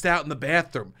passed out in the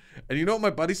bathroom. And you know what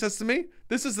my buddy says to me?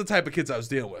 This is the type of kids I was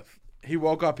dealing with. He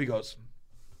woke up, he goes,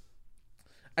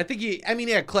 he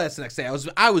had class the next day.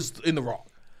 I was in the wrong.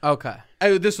 Okay.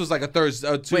 This was like a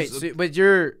Thursday. Wait, but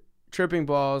you're tripping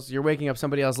balls. You're waking up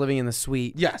somebody else living in the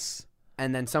suite. Yes.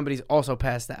 And then somebody's also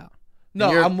passed out. No,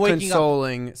 and you're I'm waking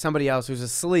consoling somebody else who's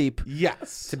asleep.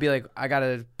 Yes. To be like, I got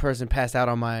a person passed out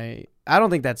on my. I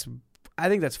think that's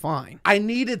fine. I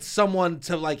needed someone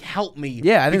to like help me.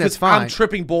 Yeah, I think that's fine. I'm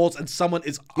tripping balls and someone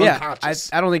is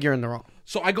unconscious. I don't think you're in the wrong.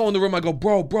 So I go in the room. I go,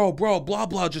 bro, blah,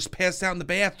 blah, just passed out in the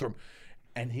bathroom.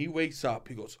 And he wakes up.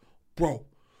 He goes, bro,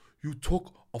 you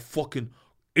took a fucking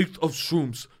 8 of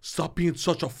shrooms. Stop being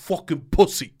such a fucking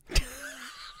pussy.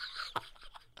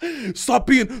 Stop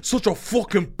being such a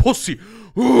fucking pussy.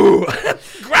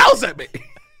 Growls at me.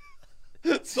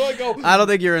 So I go, I don't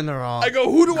think you're in the wrong. I go,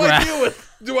 who do I deal with?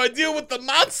 Do I deal with the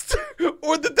monster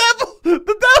or the devil? The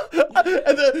devil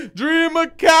and the dream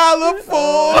of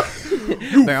California.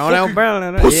 You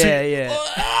fucking pussy. Yeah.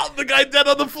 Oh, the guy dead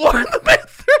on the floor in the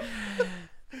bathroom.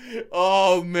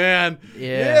 Oh man.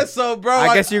 Yeah. So bro,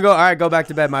 I guess you go. All right, go back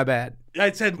to bed. My bad.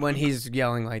 I said when he's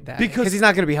yelling like that because he's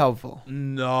not going to be helpful.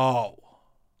 No.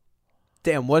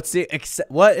 Damn. What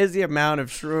is the amount of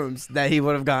shrooms that he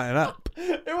would have gotten up?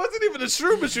 It wasn't even a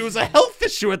shroom issue. It was a health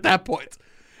issue at that point.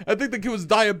 I think the kid was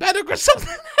diabetic or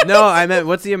something. No, I meant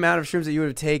what's the amount of shrooms that you would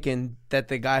have taken that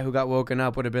the guy who got woken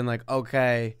up would have been like,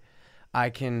 okay, I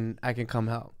can come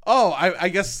help. Oh, I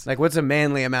guess. Like, what's a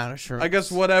manly amount of shrooms? I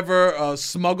guess whatever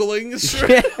smuggling is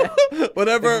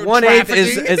whatever. 1/8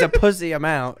 is a pussy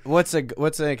amount. What's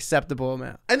an acceptable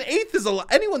amount? An 1/8 is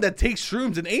anyone that takes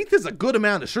shrooms. An 1/8 is a good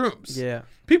amount of shrooms. Yeah.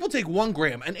 People take 1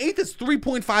 gram. An 1/8 is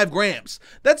 3.5 grams.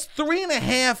 That's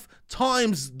 3.5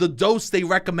 times the dose they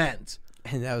recommend.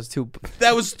 And that was too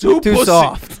too pussy.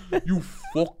 Soft. You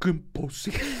fucking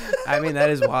pussy. I mean,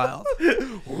 that is wild.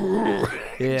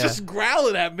 Yeah. Just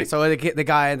growling at me. So the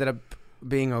guy ended up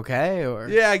being okay, or?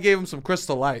 Yeah, I gave him some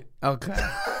Crystal Light. Okay.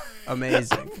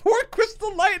 Amazing. Pour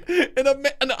Crystal Light in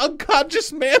an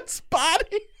unconscious man's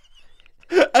body.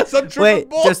 As I'm tripping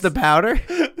balls. Just the powder?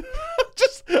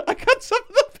 I got some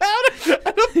of the powder.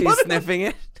 And He's sniffing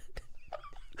it.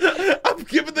 I'm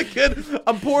giving the kid,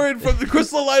 I'm pouring from the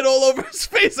Crystal Light all over his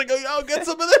face. I go, yo, get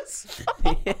some of this.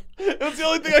 It was the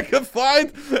only thing I could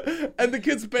find. And the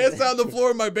kid's passed out on the floor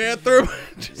in my bathroom.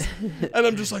 And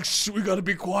I'm just like, shh, we gotta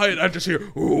be quiet. I just hear,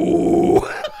 ooh.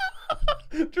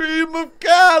 Dream of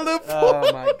California.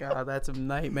 Oh my God, that's a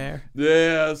nightmare.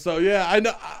 Yeah, so yeah, I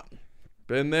know.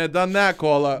 Been there, done that,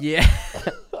 caller. Yeah.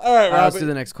 All right, Robbie. Let's do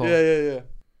the next call. Yeah.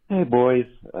 Hey, boys.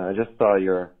 I just saw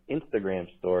your Instagram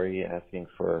story asking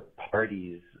for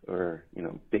parties or,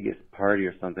 biggest party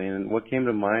or something. And what came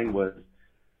to mind was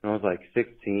when I was like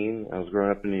 16, I was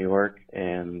growing up in New York,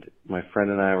 and my friend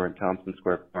and I were in Thompson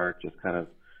Square Park, just kind of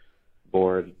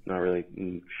bored, not really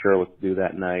sure what to do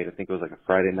that night. I think it was like a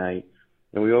Friday night.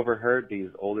 And we overheard these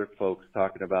older folks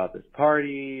talking about this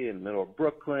party in the middle of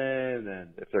Brooklyn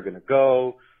and if they're going to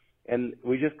go. And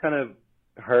we just kind of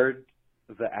heard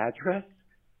the address.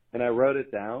 And I wrote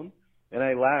it down, and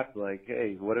I laughed like,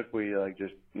 hey, what if we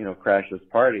just, crash this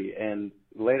party? And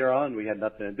later on, we had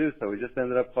nothing to do, so we just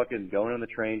ended up fucking going on the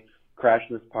train,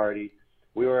 crashing this party.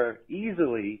 We were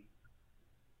easily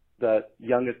the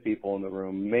youngest people in the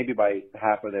room, maybe by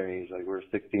half of their age. Like, we were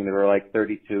 16, they were like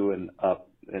 32 and up,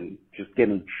 and just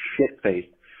getting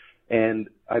shit-faced. And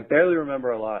I barely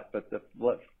remember a lot, but the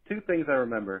 2 things I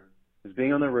remember is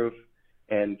being on the roof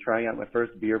and trying out my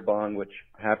first beer bong, which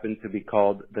happened to be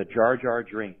called the Jar Jar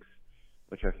Drinks,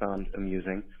 which I found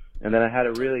amusing. And then I had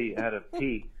to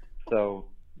pee, so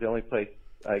the only place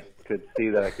I could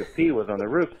see that I could pee was on the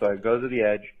roof. So I go to the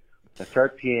edge, I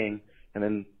start peeing, And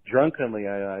then drunkenly,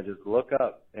 I just look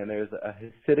up, and there's a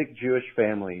Hasidic Jewish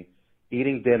family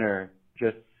eating dinner,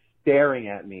 just staring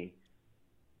at me,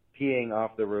 peeing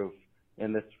off the roof.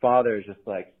 And this father is just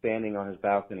like standing on his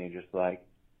balcony, just like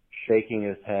shaking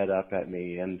his head up at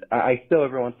me. And I still,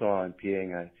 every once in a while, I'm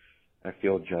peeing. I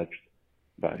feel judged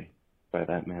by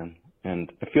that man,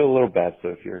 and I feel a little bad. So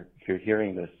if you're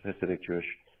hearing this, Hasidic Jewish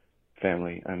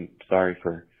family, I'm sorry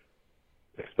for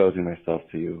exposing myself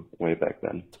to you way back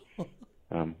then.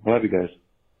 I love you guys.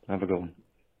 Have a good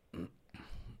one.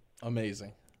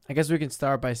 Amazing. I guess we can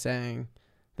start by saying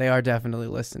they are definitely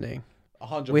listening.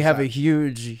 100%. We have a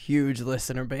huge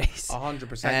listener base.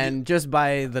 100%. And just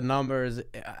by the numbers,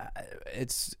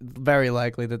 it's very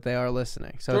likely that they are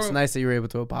listening. So it's nice that you were able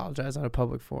to apologize on a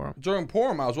public forum. During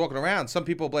Purim, I was walking around. Some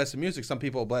people blasting music. Some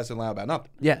people blasting Loud About Nothing.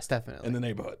 Yes, definitely. In the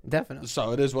neighborhood. Definitely.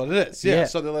 So it is what it is. Yeah.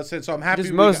 So they're listening. So I'm happy.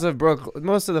 Just most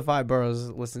of the 5 boroughs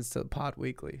listens to the pod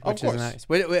weekly, which is nice.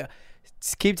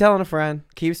 Just keep telling a friend.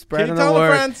 Keep spreading the word.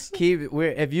 Friends.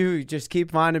 If you just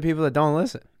keep finding people that don't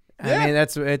listen. Yeah. I mean,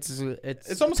 it's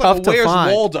almost tough like a Where's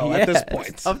find. Waldo at this point.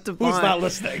 It's tough to Who's find. not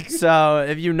listening? So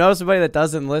if you know somebody that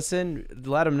doesn't listen,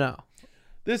 let them know.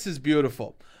 This is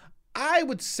beautiful. I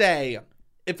would say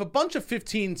if a bunch of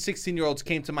 15, 16-year-olds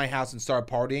came to my house and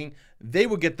started partying, they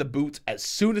would get the boot as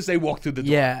soon as they walked through the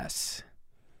door. Yes.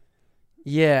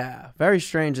 Yeah. Very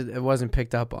strange that it wasn't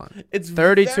picked up on. It's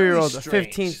 32-year-old, a very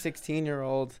 15, strange.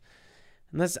 16-year-old.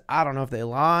 Unless, I don't know if they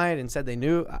lied and said they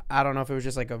knew. I don't know if it was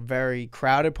just like a very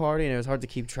crowded party and it was hard to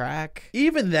keep track.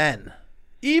 Even then,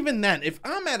 if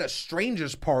I'm at a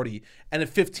stranger's party and a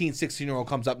 15, 16-year-old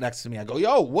comes up next to me, I go,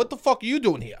 yo, what the fuck are you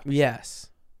doing here? Yes.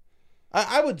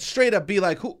 I would straight up be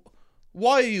like,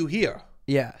 why are you here?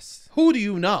 Yes. Who do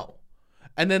you know?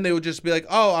 And then they would just be like,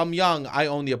 oh, I'm young. I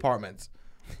own the apartment.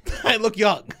 I look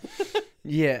young.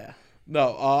 Yeah.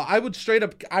 No, I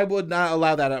would not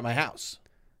allow that at my house.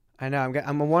 I know.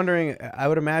 I'm wondering. I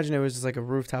would imagine it was just like a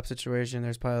rooftop situation.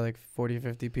 There's probably like 40,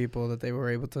 50 people that they were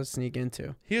able to sneak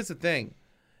into. Here's the thing.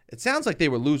 It sounds like they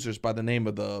were losers by the name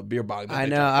of the beer bong. I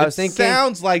know. I was thinking.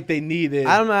 Sounds like they needed.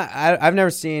 I've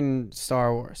never seen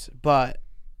Star Wars,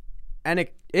 and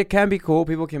it can be cool.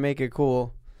 People can make it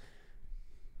cool.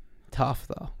 Tough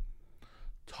though.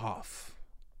 Tough.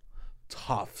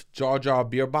 Jar Jar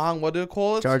beer bong. What do they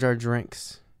call it? Jar Jar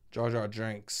drinks. Jar Jar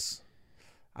drinks.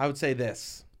 I would say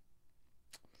this.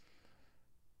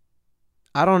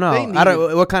 I don't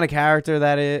know. What kind of character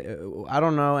that is. I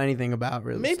don't know anything about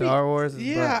really Star Wars.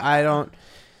 Yeah. But I don't.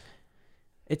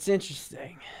 It's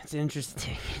interesting.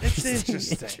 Interesting.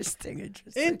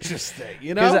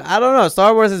 You know. I don't know.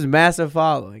 Star Wars is massive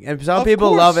following, and some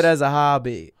people love it as a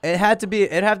hobby. It'd have to be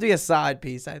a side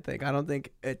piece. I think. I don't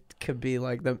think it could be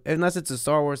like unless it's a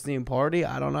Star Wars themed party.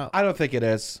 I don't know. I don't think it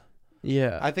is.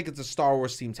 Yeah. I think it's a Star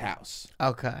Wars themed house.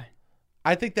 Okay.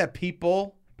 I think that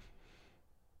people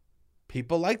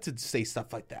like to say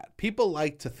stuff like that. People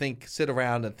like to sit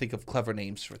around and think of clever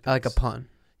names for things. I like a pun.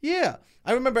 Yeah.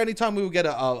 I remember anytime we would get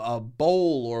a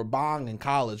bowl or a bong in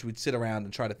college, we'd sit around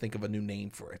and try to think of a new name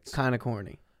for it. Kind of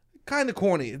corny.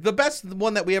 The best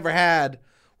one that we ever had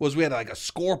was we had like a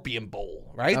scorpion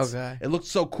bowl, right? Okay. It looked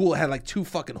so cool. It had like 2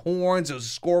 fucking horns. It was a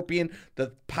scorpion.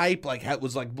 The pipe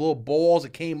was like little balls.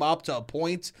 It came up to a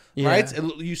point, right?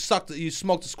 You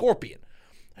smoked a scorpion.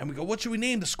 And we go, what should we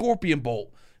name the scorpion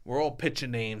bowl? We're all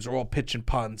pitching names. We're all pitching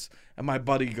puns. And my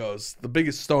buddy goes, the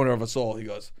biggest stoner of us all, he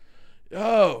goes,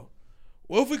 yo,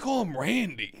 what if we call him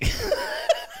Randy?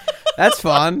 That's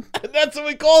fun. And that's what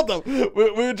we called him. We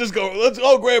would just go, let's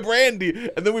go grab Randy.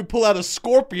 And then we pull out a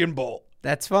scorpion bowl.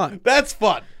 That's fun. That's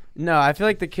fun. No, I feel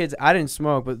like the kids, I didn't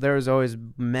smoke, but there was always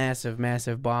massive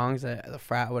bongs that the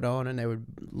frat would own, and they would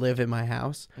live in my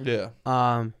house. Yeah.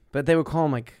 But they would call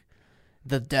them like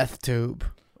the death tube.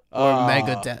 Or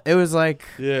Mega Death. It was like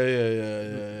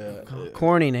Yeah.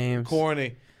 corny names.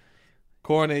 Corny.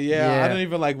 Yeah. I don't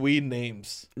even like weed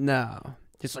names. No.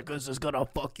 Just like, this is gonna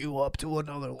fuck you up to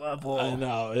another level. I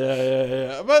know.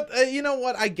 Yeah. But you know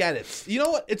what? I get it. You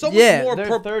know what? It's almost more.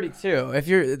 They're 32. If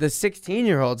you're the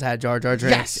 16-year-olds had Jar Jar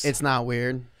drinks, it's not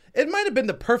weird. It might have been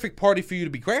the perfect party for you to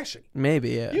be crashing.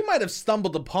 Maybe, yeah. You might have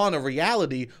stumbled upon a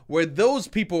reality where those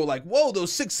people were like, whoa,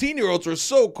 those 16-year-olds were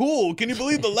so cool. Can you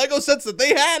believe the Lego sets that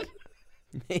they had?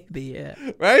 Maybe, yeah.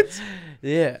 Right?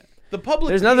 Yeah. The public.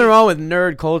 There's nothing wrong with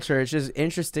nerd culture. It's just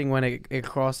interesting when it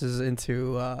crosses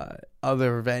into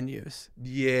other venues.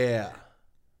 Yeah.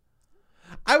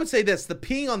 I would say this. The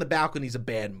peeing on the balcony is a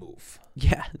bad move.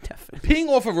 Yeah, definitely. Peeing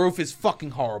off a roof is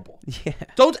fucking horrible. Yeah.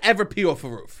 Don't ever pee off a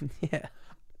roof. Yeah.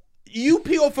 You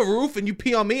pee off a roof and you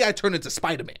pee on me, I turn into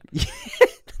Spider-Man.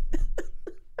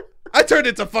 I turned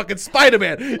into fucking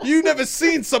Spider-Man. You never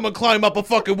seen someone climb up a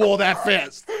fucking wall that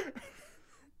fast.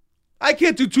 I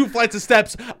can't do 2 flights of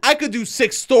steps. I could do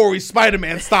 6 stories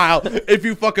Spider-Man style if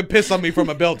you fucking piss on me from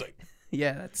a building.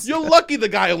 Yeah, that's. You're lucky the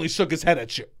guy only shook his head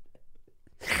at you.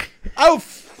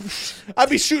 I'd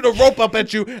be shooting a rope up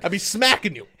at you. I'd be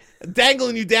smacking you,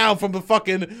 dangling you down from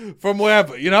from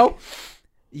wherever, you know?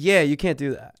 Yeah, you can't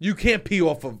do that. You can't pee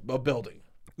off a building.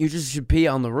 You just should pee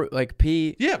on the roof, like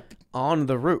pee on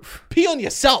the roof. Pee on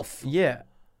yourself. Yeah.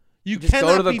 You Just cannot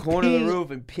go to the be corner of the peeing-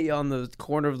 roof and pee on the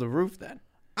corner of the roof then.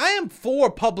 I am for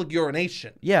public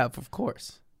urination Yeah, of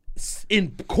course.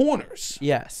 in corners,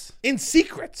 Yes. in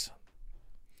secret.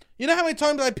 You know how many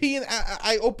times I pee and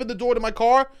I open the door to my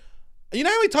car? You know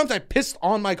how many times I pissed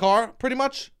on my car, pretty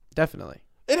much? Definitely.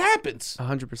 It happens.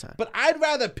 100%. But I'd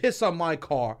rather piss on my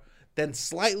car than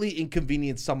slightly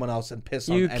inconvenience someone else and piss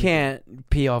on You anything. can't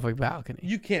pee off a balcony.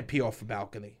 You can't pee off a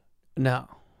balcony. No.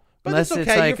 But Unless it's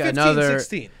okay. it's like You're 15, another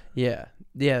 16. Yeah.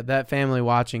 Yeah, that family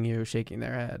watching you shaking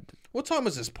their head. What time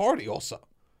was this party also?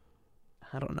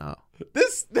 I don't know.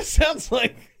 This sounds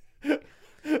like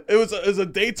it was a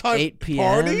daytime 8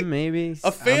 p.m. party? maybe.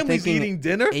 A family's eating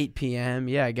dinner? 8 p.m.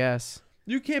 Yeah, I guess.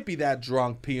 You can't be that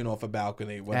drunk peeing off a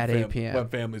balcony when, At 8 p.m. when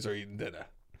families are eating dinner.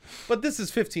 But this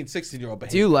is 15, 16-year-old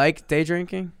behavior. Do you like day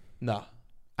drinking? No.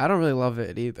 I don't really love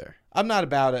it either. I'm not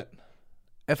about it.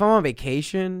 If I'm on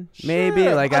vacation, maybe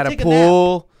Sure, like I'll at a take a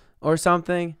pool or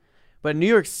something. But New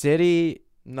York City,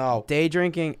 No. day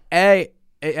drinking, it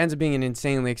ends up being an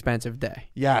insanely expensive day.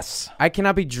 Yes. I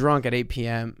cannot be drunk at 8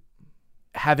 p.m.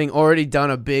 having already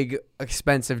done a big,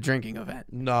 expensive drinking event.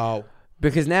 No.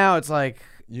 Because now it's like,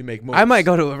 You make moves. I might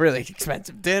go to a really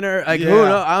expensive dinner. Like, who Yeah.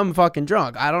 knows? I'm fucking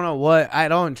drunk. I don't know what. I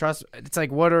don't trust. It's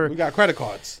like, what are. We got credit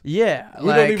cards. Yeah. We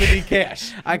don't even need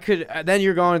cash. I could. Then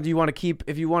you're going, do you want to keep.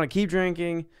 If you want to keep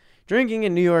drinking, drinking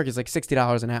in New York is like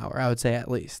 $60 an hour, I would say at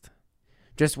least.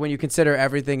 Just when you consider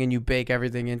everything and you bake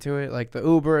everything into it, like the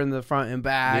Uber in the front and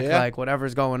back, Yeah. like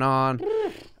whatever's going on.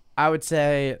 I would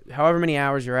say, however many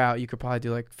hours you're out, you could probably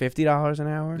do like $50 an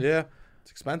hour. Yeah. It's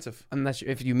expensive. Unless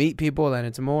if you meet people, then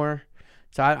it's more.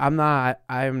 So I'm not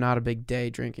a big day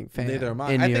drinking fan. Neither am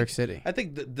I. In I New think- York City. I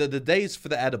think the days for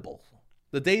the edible.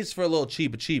 The days for a little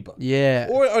chiba. Yeah.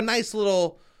 Or a nice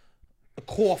little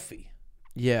coffee.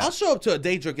 Yeah. I'll show up to a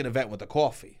day drinking event with a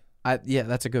coffee. Yeah,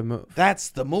 that's a good move. That's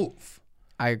the move.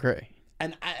 I agree.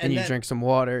 And And you then, drink some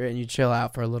water and you chill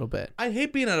out for a little bit. I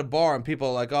hate being at a bar and people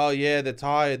are like, oh, yeah, they're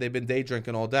tired. They've been day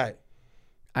drinking all day.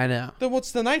 I know. Then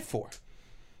what's the night for?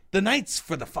 The night's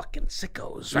for the fucking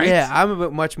sickos, right? Yeah, I'm a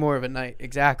bit much more of a night.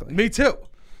 Exactly. Me too.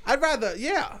 I'd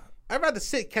rather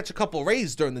sit, catch a couple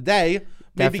rays during the day,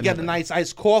 maybe get a Definitely. nice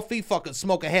iced coffee, fucking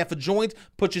smoke a half a joint,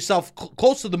 put yourself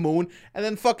close to the moon, and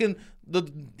then fucking the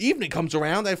evening comes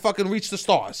around and fucking reach the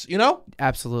stars, you know?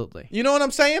 Absolutely. You know what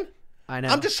I'm saying? I know.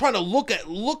 I'm just trying to look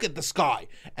at the sky,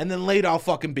 and then later I'll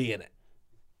fucking be in it.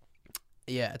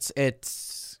 Yeah,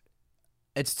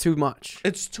 it's too much.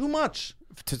 It's too much.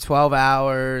 To 12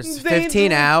 hours, Day 15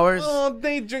 drink- hours. Oh,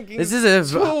 day drinking. This is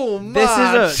a too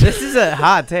much. this is a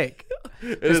hot take.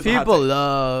 It Because is a hot people take.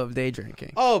 love day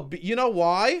drinking. Oh, but you know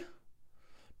why?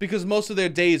 Because most of their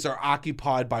days are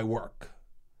occupied by work.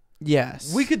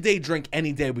 Yes. We could day drink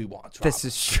any day we want. Rob. This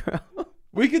is true.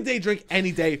 We could day drink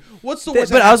any day. What's the but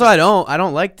worst? that also happens? I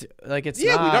don't like it's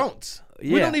Yeah, not, we don't. We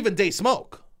Yeah. don't even day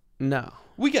smoke. No.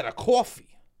 We get a coffee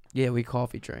Yeah, we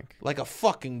coffee drink. like a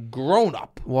fucking grown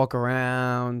up. Walk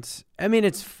around. I mean,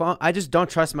 it's fun. I just don't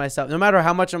trust myself. No matter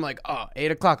how much I'm like,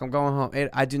 8 o'clock, I'm going home.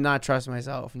 I do not trust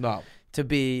myself No. to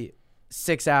be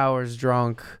 6 hours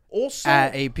drunk Also,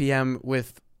 at 8 p.m.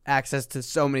 with access to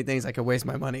so many things I could waste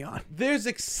my money on. there's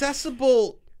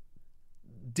accessible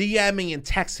DMing and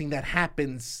texting that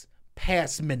happens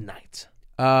past midnight.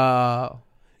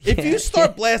 If yeah. you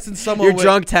start blasting someone You're with,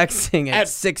 drunk texting at at-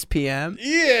 6 p.m.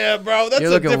 yeah, bro, that's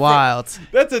You're a looking different, wild.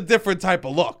 That's a different type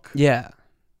of look. Yeah.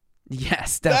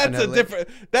 Yes, definitely. That's a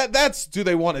different. That's. Do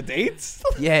they want a date?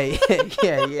 Yeah.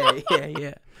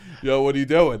 Yo, what are you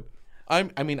doing?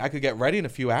 I mean, I could get ready in a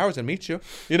few hours and meet you.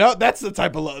 You know, that's the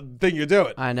type of thing you're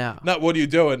doing. I know. Not what are you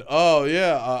doing? Oh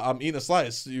yeah, I'm eating a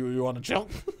slice. You want to chill?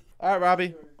 All right,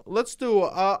 Robbie. Let's do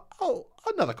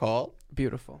another call.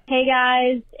 Beautiful. Hey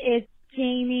guys, it's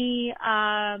Jamie.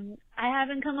 I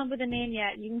haven't come up with a name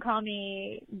yet. You can call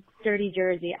me Dirty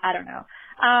Jersey. I don't know.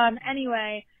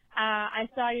 Anyway, I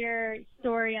saw your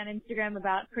story on Instagram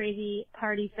about crazy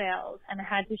party fails, and I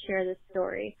had to share this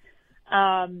story.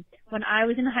 When I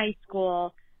was in high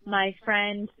school, my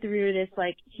friend threw this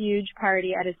like huge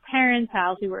party at his parents'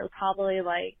 house. We were probably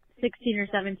like 16 or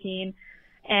 17,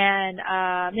 and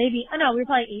we were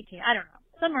probably 18. I don't know,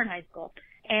 somewhere in high school.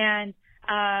 And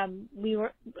we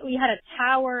had a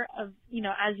tower of, you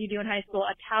know, as you do in high school,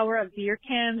 a tower of beer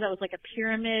cans that was like a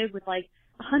pyramid with like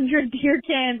 100 beer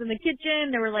cans in the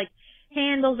kitchen. There were like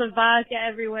handles of vodka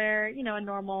everywhere, you know, a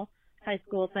normal high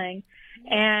school thing.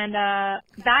 And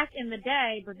back in the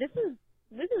day, but this is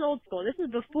old school. This is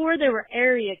before there were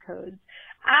area codes.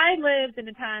 I lived in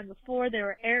a time before there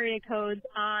were area codes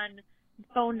on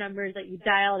phone numbers that you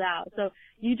dialed out. So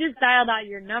you just dialed out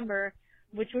your number,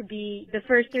 which would be the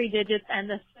first 3 digits and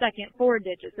the second 4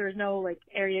 digits. There was no like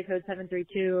area code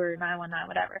 732 or 919,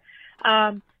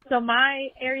 whatever. So my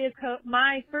area code,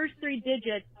 my first 3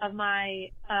 digits of my,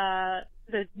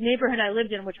 the neighborhood I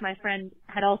lived in, which my friend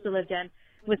had also lived in,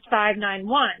 was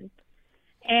 591.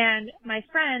 And my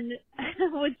friend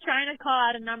was trying to call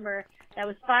out a number that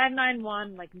was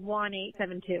 591, like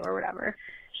 1872 or whatever.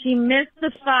 She missed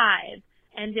the 5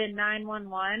 and did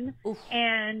 911. Oof.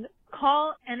 And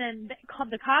then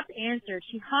the cops answered.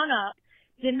 She hung up,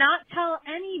 did not tell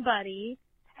anybody,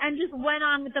 and just went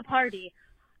on with the party.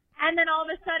 And then all of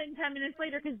a sudden, 10 minutes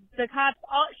later, because the cops,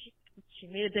 she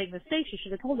made a big mistake. She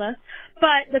should have told us.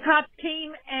 But the cops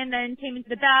came and then came into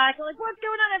the back. Like, what's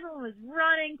going on? Everyone was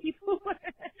running.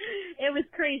 It was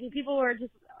crazy.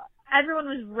 Everyone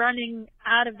was running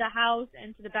out of the house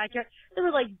into the backyard. There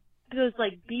were like those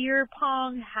like beer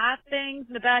pong hat things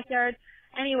in the backyard.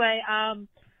 Anyway, I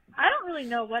don't really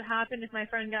know what happened, if my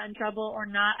friend got in trouble or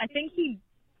not. I think he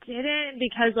didn't,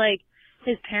 because like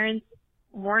his parents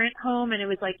weren't home and it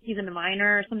was like he's a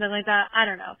minor or something like that. I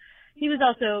don't know. He was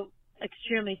also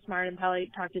extremely smart and probably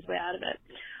talked his way out of it.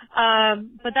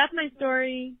 But that's my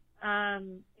story.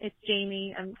 It's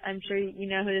Jamie. I'm sure you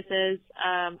know who this is.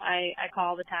 I call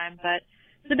all the time, but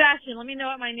Sebastian, let me know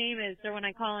what my name is so when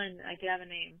I call in, I could have a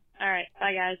name. All right.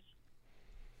 Bye, guys.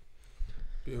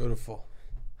 Beautiful.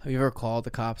 Have you ever called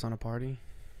the cops on a party?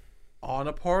 On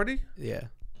a party? Yeah.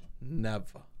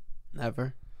 Never.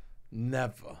 Never?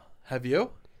 Never. Have you?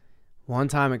 One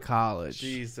time in college.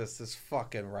 Jesus, this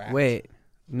fucking rat. Wait.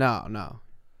 No.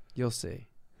 You'll see.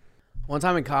 One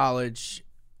time in college,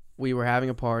 we were having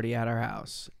a party at our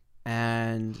house,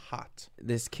 and hot.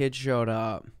 This kid showed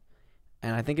up,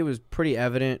 and I think it was pretty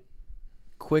evident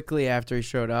quickly after he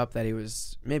showed up that he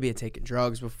was maybe had taken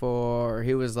drugs before, or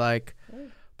he was like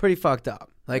pretty fucked up.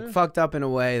 Like fucked up in a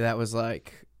way that was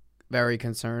like very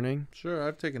concerning. Sure,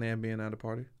 I've taken Ambien at a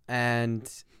party. And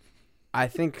I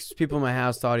think people in my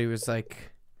house thought he was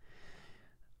like,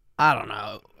 I don't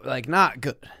know, like not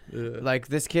good. Yeah. Like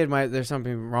this kid there's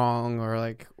something wrong, or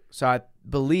like, so I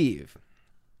believe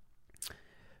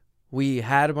we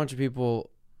had a bunch of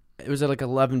people. It was like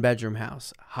 11-bedroom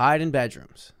house, hide in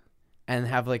bedrooms, and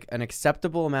have like an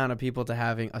acceptable amount of people to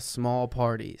having a small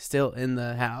party still in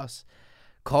the house.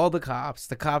 Called the cops.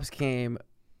 The cops came,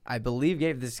 I believe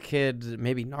gave this kid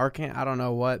maybe Narcan, I don't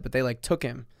know what, but they like took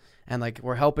him and like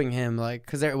were helping him, like,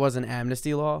 because there was an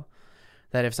amnesty law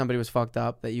that if somebody was fucked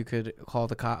up that you could call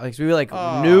the cops. Like, so we like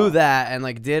knew that and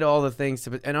like did all the things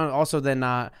to, and also then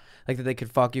not like that they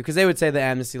could fuck you, because they would say the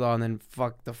amnesty law and then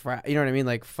fuck the you know what I mean,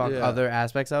 like fuck other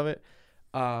aspects of it.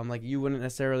 Like you wouldn't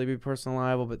necessarily be personally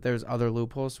liable, but there's other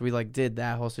loopholes. So we like did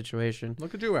that whole situation.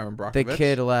 Look at you, Aaron Brockovich. The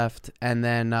kid left, and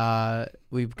then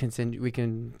we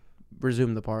can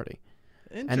resume the party,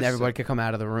 and everybody could come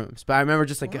out of the rooms. But I remember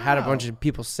just like had a bunch of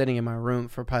people sitting in my room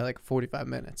for probably like 45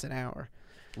 minutes, an hour,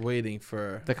 waiting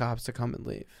for the cops to come and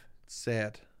leave.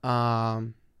 Sad.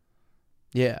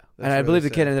 Yeah, and I believe the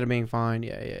kid ended up being fine.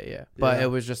 Yeah. But it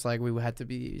was just like we had to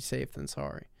be safe than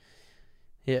sorry.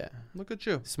 Yeah. Look at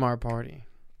you. Smart party.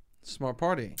 Smart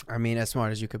party. I mean, as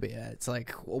smart as you could be. It's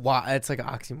like it's like an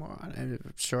oxymoron.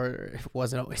 I'm sure it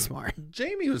wasn't always smart.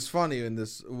 Jamie was funny in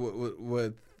this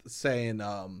with saying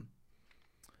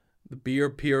the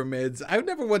beer pyramids. I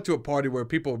never went to a party where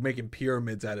people were making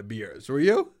pyramids out of beers. Were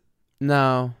you?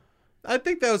 No. I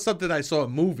think that was something I saw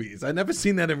in movies. I never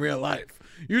seen that in real life.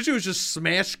 Usually it was just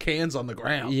smashed cans on the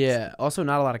ground. Yeah. Also,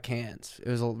 not a lot of cans. It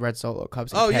was red Solo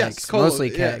cups and kegs. Yes, mostly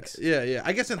kegs. Yeah.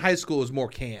 I guess in high school it was more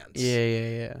cans.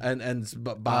 Yeah. And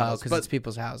bottles. Because it's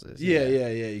people's houses. Yeah.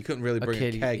 You couldn't really bring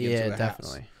a keg into a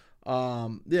definitely.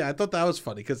 House. Yeah, I thought that was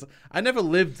funny because I never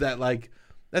lived that, like,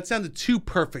 that sounded too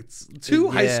perfect. Too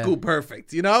high school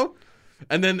perfect, you know?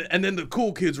 And then the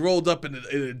cool kids rolled up in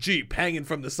a Jeep hanging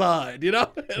from the side, you know?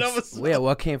 And I was,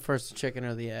 what came first, the chicken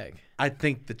or the egg? I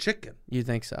think the chicken. You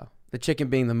think so? The chicken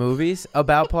being the movies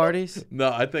about parties?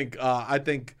 No, I think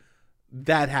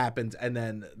that happened, and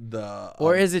then the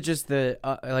or is it just the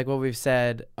like what we've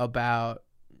said about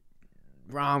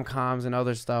rom-coms and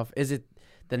other stuff? Is it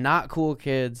the not cool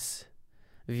kids'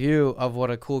 view of what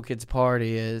a cool kids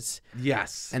party is?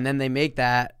 Yes. And then they make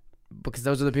that Because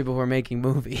those are the people who are making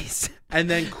movies. And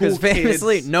then cool Because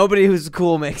famously, kids. nobody who's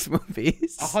cool makes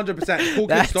movies. 100%. Cool kids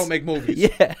That's- don't make movies.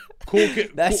 Yeah. cool,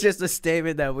 That's just a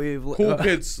statement that we've. cool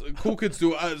kids. Cool kids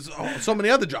do so many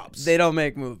other jobs. They don't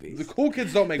make movies. The cool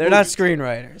kids don't make. They're movies. not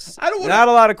screenwriters. I don't wanna- Not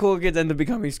a lot of cool kids end up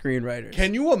becoming screenwriters.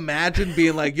 Can you imagine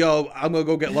being like, "Yo, I'm gonna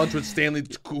go get lunch with Stanley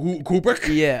Kubrick"?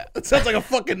 Yeah. It sounds like a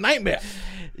fucking nightmare.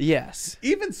 Yes.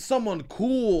 Even someone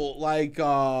cool like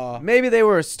Maybe they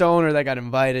were a stoner that got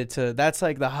invited to. That's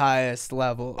like the highest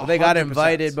level. They got 100%.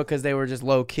 invited because they were just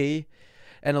low key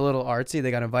and a little artsy.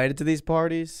 They got invited to these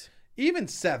parties. even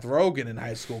Seth Rogen in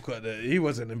high school he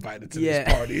wasn't invited to Yeah.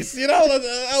 these parties. You know,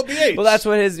 LBH. Well, that's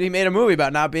what he made a movie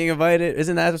about, not being invited.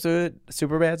 Isn't that what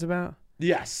Superbad's about?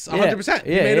 Yes, Yeah. 100%.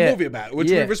 He Yeah, made yeah. a movie about it, which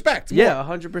Yeah. we respect. Yeah, more.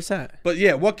 100%. But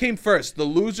yeah, what came first? The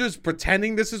losers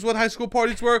pretending this is what high school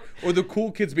parties were, or the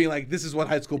cool kids being like, this is what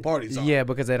high school parties are? Yeah,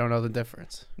 because they don't know the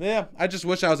difference. Yeah, I just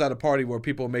wish I was at a party where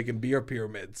people were making beer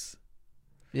pyramids.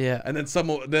 Yeah. And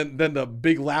then then the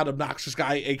big, loud, obnoxious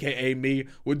guy, a.k.a. me,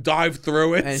 would dive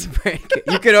through it. And break it.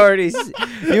 You could already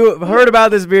you heard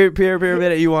about this peer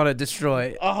pyramid and you want to destroy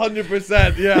it.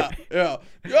 100%, yeah, yeah.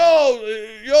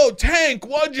 Yo, Tank,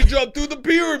 why'd you jump through the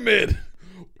pyramid?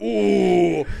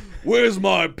 Ooh, where's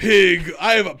my pig?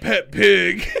 I have a pet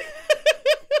pig.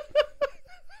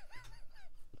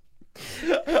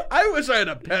 I wish I had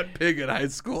a pet pig in high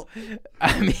school.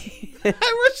 I mean,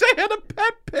 I wish I had a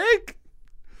pet pig.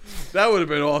 That would have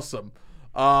been awesome.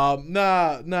 Nah.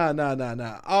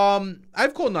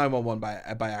 I've called 911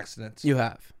 by accident. you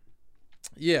have.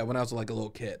 Yeah, when I was like a little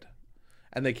kid.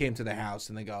 And they came to the house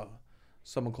and they go,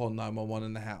 someone called 911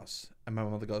 in the house. And my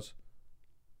mother goes,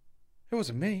 it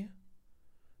wasn't me.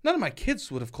 None of my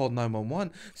kids would have called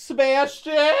 911.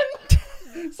 Sebastian!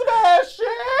 Sebastian!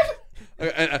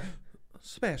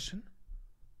 Sebastian,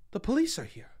 the police are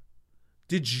here.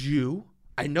 Did you?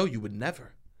 I know you would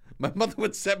never. My mother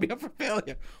would set me up for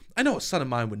failure. I know a son of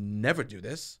mine would never do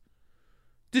this.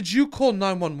 Did you call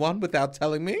 911 without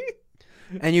telling me?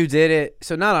 And you did it,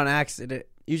 so not on accident.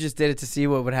 You just did it to see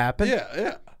what would happen.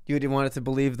 Yeah. You didn't want it to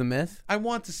believe the myth. I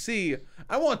want to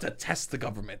test the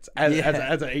government as an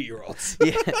 8-year-old.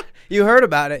 Yeah. You heard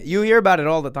about it. You hear about it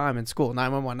all the time in school.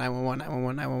 911, 911,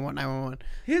 911, 911, 911.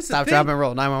 Here's the Stop, thing. drop, and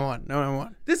roll. 911,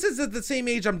 911. This is at the same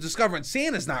age I'm discovering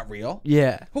Santa's not real.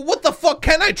 Yeah. But what the fuck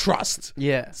can I trust?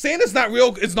 Yeah. Santa's not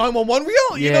real. Is 911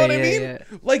 real? You know what I Yeah, mean? yeah.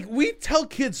 Like, we tell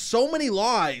kids so many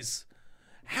lies.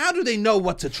 How do they know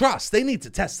what to trust? They need to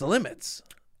test the limits.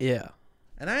 Yeah.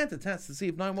 And I had to test to see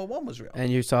if 911 was real.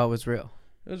 And you saw it was real.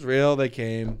 It was real. They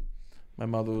came. My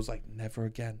mother was like, never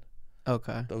again.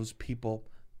 Okay. Those people,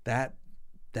 that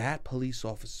police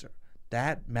officer,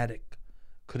 that medic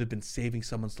could have been saving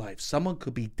someone's life. Someone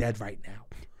could be dead right now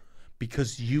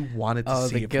because you wanted to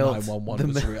see the if guilt.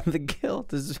 911 was real. The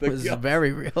guilt was guilt.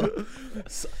 very real.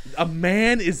 A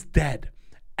man is dead,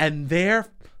 and there's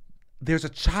a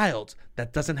child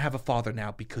that doesn't have a father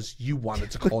now because you wanted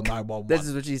to call 911. This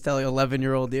is what she's telling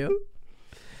 11-year-old you.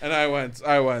 And I went,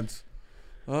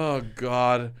 oh,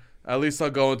 God. At least I'll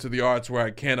go into the arts where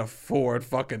I can't afford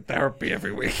fucking therapy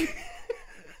every week.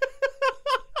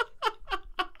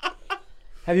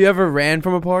 Have you ever ran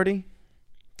from a party?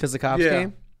 Because the cops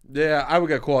came? Yeah, I would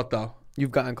get caught, though.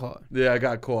 You've gotten caught. Yeah, I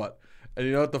got caught. And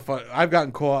you know what the fuck? I've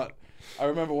gotten caught. I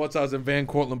remember once I was in Van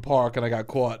Cortlandt Park and I got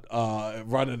caught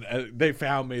running. And they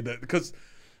found me. Because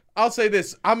I'll say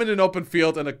this. I'm in an open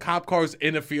field and a cop car's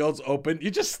in a field's open.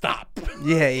 You just stop.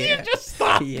 Yeah. You just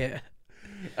stop. Yeah.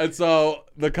 And so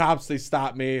the cops, they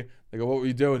stopped me. They go, what were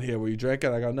you doing here? Were you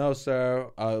drinking? I go, no, sir.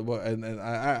 And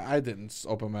I didn't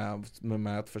open my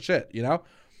mouth for shit, you know?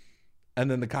 And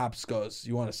then the cops goes,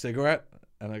 you want a cigarette?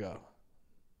 And I go,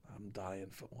 I'm dying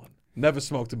for one. Never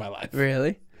smoked in my life.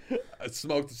 Really? I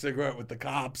smoked a cigarette with the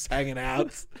cops hanging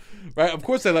out. Right? Of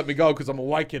course they let me go because I'm a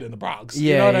white kid in the Bronx.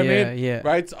 You know what I mean? Yeah.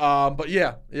 Right? But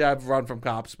yeah, I've run from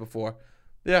cops before.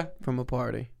 Yeah. From a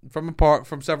party. From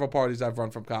several parties I've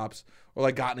run from cops or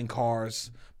like gotten in cars.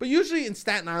 But usually in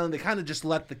Staten Island they kind of just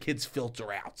let the kids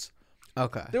filter out.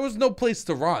 Okay. There was no place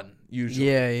to run usually.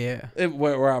 Yeah.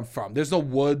 Where I'm from. There's no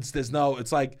woods,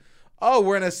 it's like, oh,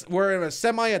 we're in a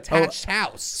semi-attached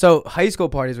house. So high school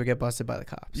parties would get busted by the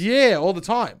cops. Yeah, all the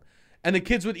time. And the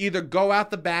kids would either go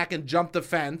out the back and jump the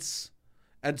fence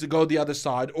and to go the other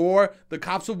side, or the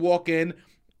cops would walk in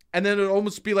and then it would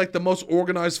almost be like the most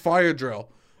organized fire drill.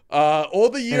 All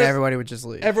the years, And everybody would just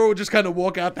leave. everyone would just kind of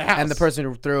walk out the house. And the person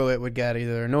who threw it would get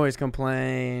either a noise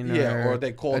complaint or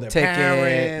they call a their ticket.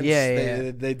 parents.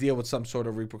 Yeah. They deal with some sort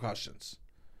of repercussions.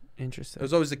 Interesting. There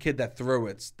was always a kid that threw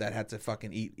it that had to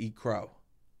fucking eat crow.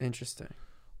 Interesting.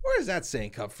 Where does that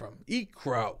saying come from? Eat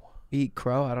crow. Eat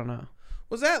crow? I don't know.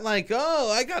 Was that like, oh,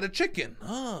 I got a chicken.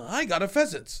 Oh, I got a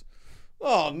pheasant.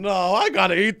 Oh, no, I got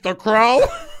to eat the crow.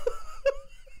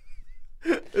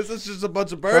 Is this just a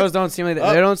bunch of birds? Crows don't seem like they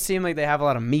don't seem like they have a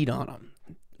lot of meat on them.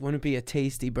 Wouldn't it be a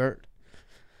tasty bird?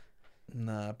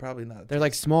 Nah, probably not. They're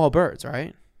like small birds,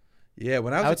 right? Yeah,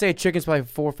 when I would say a chicken's probably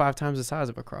 4 or 5 times the size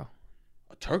of a crow.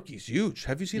 a turkey's huge.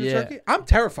 Have you seen a Yeah. turkey? I'm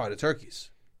terrified of turkeys.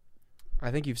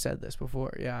 I think you've said this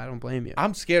before. Yeah, I don't blame you.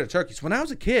 I'm scared of turkeys. When I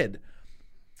was a kid,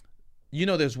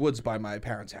 there's woods by my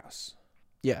parents' house,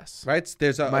 Yes. right?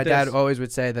 My dad always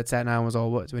would say that Staten Island was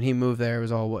all woods. When he moved there, it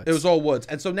was all woods. It was all woods,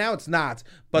 and so now it's not.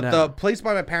 But No. the place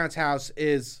by my parents' house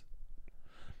is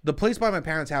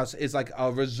like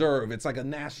a reserve. It's like a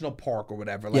national park or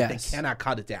whatever. Like Yes. they cannot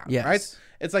cut it down. Yes. Right?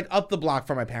 It's like up the block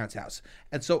from my parents' house,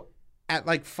 and so at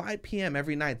like 5 p.m.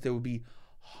 every night there would be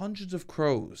hundreds of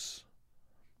crows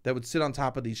that would sit on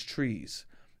top of these trees,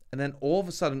 and then all of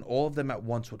a sudden, all of them at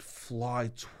once would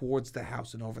fly towards the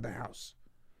house and over the house.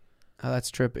 Oh, that's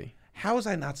trippy. How was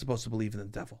I not supposed to believe in the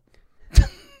devil?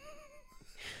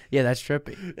 Yeah, that's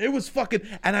trippy. It was fucking,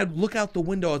 and I'd look out the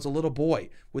window as a little boy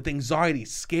with anxiety,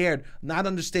 scared, not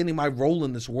understanding my role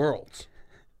in this world,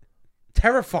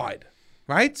 terrified,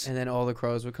 right? And then all the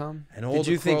crows would come. And all Did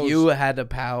the you think crows- you had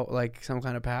like some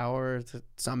kind of power to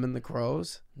summon the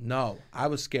crows? No, I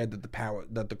was scared that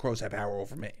the crows had power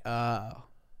over me.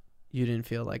 You didn't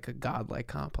feel like a godlike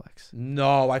complex.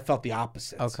 No, I felt the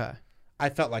opposite. Okay. I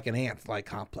felt like an ant-like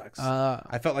complex. Uh.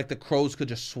 I felt like the crows could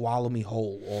just swallow me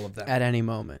whole, all of them. At any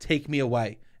moment. Take me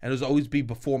away. And it was always be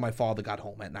before my father got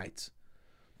home at night.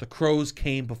 The crows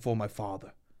came before my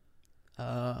father.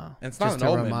 And it's not Just an to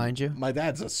omen. remind you. My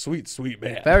dad's a sweet, sweet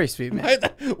man. Very sweet, man.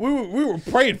 We were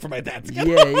praying for my dad to get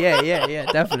Yeah,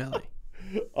 definitely.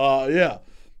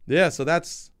 Yeah, so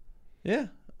that's,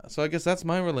 so I guess that's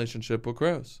my relationship with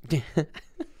crows.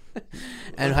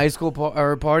 And high school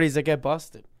parties that get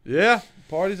busted. Yeah,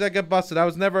 parties that get busted. I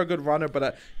was never a good runner,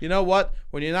 but you know what?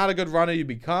 When you're not a good runner, you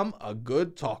become a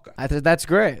good talker. I think that's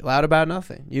great. Loud about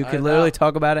nothing. You I can know. literally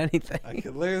talk about anything. I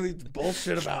can literally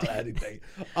bullshit about anything.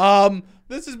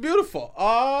 This is beautiful.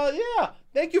 Yeah.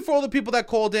 Thank you for all the people that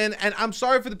called in, and I'm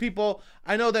sorry for the people.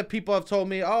 I know that people have told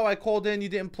me, "Oh, I called in, you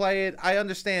didn't play it." I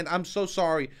understand. I'm so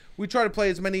sorry. We try to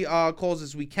play as many calls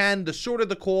as we can. The shorter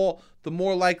the call, the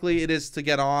more likely it is to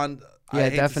get on. Yeah, I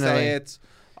hate definitely. to say it.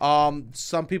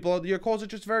 Some people, your calls are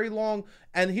just very long,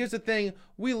 and here's the thing: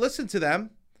 we listen to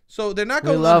them, so they're not We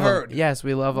going love unheard. them. Yes,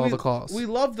 we love all the calls. We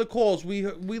love the calls. We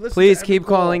listen. Please to every keep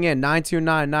call. calling in.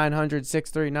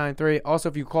 929-900-6393. Also,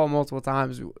 if you call multiple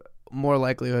times, more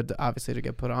likelihood, obviously, to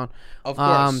get put on. Of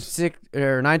course.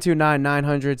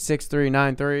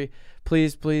 929-900-6393.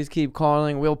 Please keep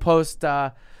calling. We'll post.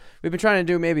 We've been trying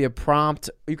to do maybe a prompt.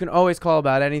 You can always call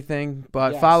about anything,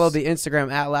 but Yes. follow the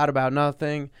Instagram at Loud About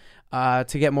Nothing to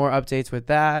get more updates with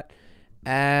that.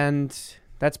 And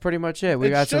that's pretty much it. We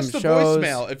got some just a shows.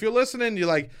 voicemail. If you're listening, you're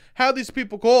like, how these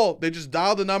people call? They just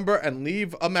dial the number and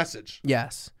leave a message.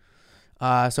 Yes.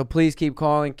 So please keep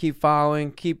calling, keep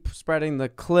following, keep spreading the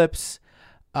clips.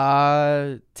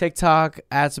 TikTok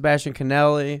at Sebastian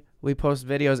Canelli. We post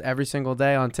videos every single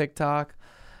day on TikTok.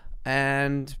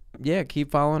 And yeah, keep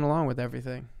following along with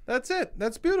everything. That's it.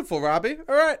 That's beautiful, Robbie.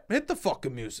 All right, hit the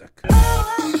fucking music.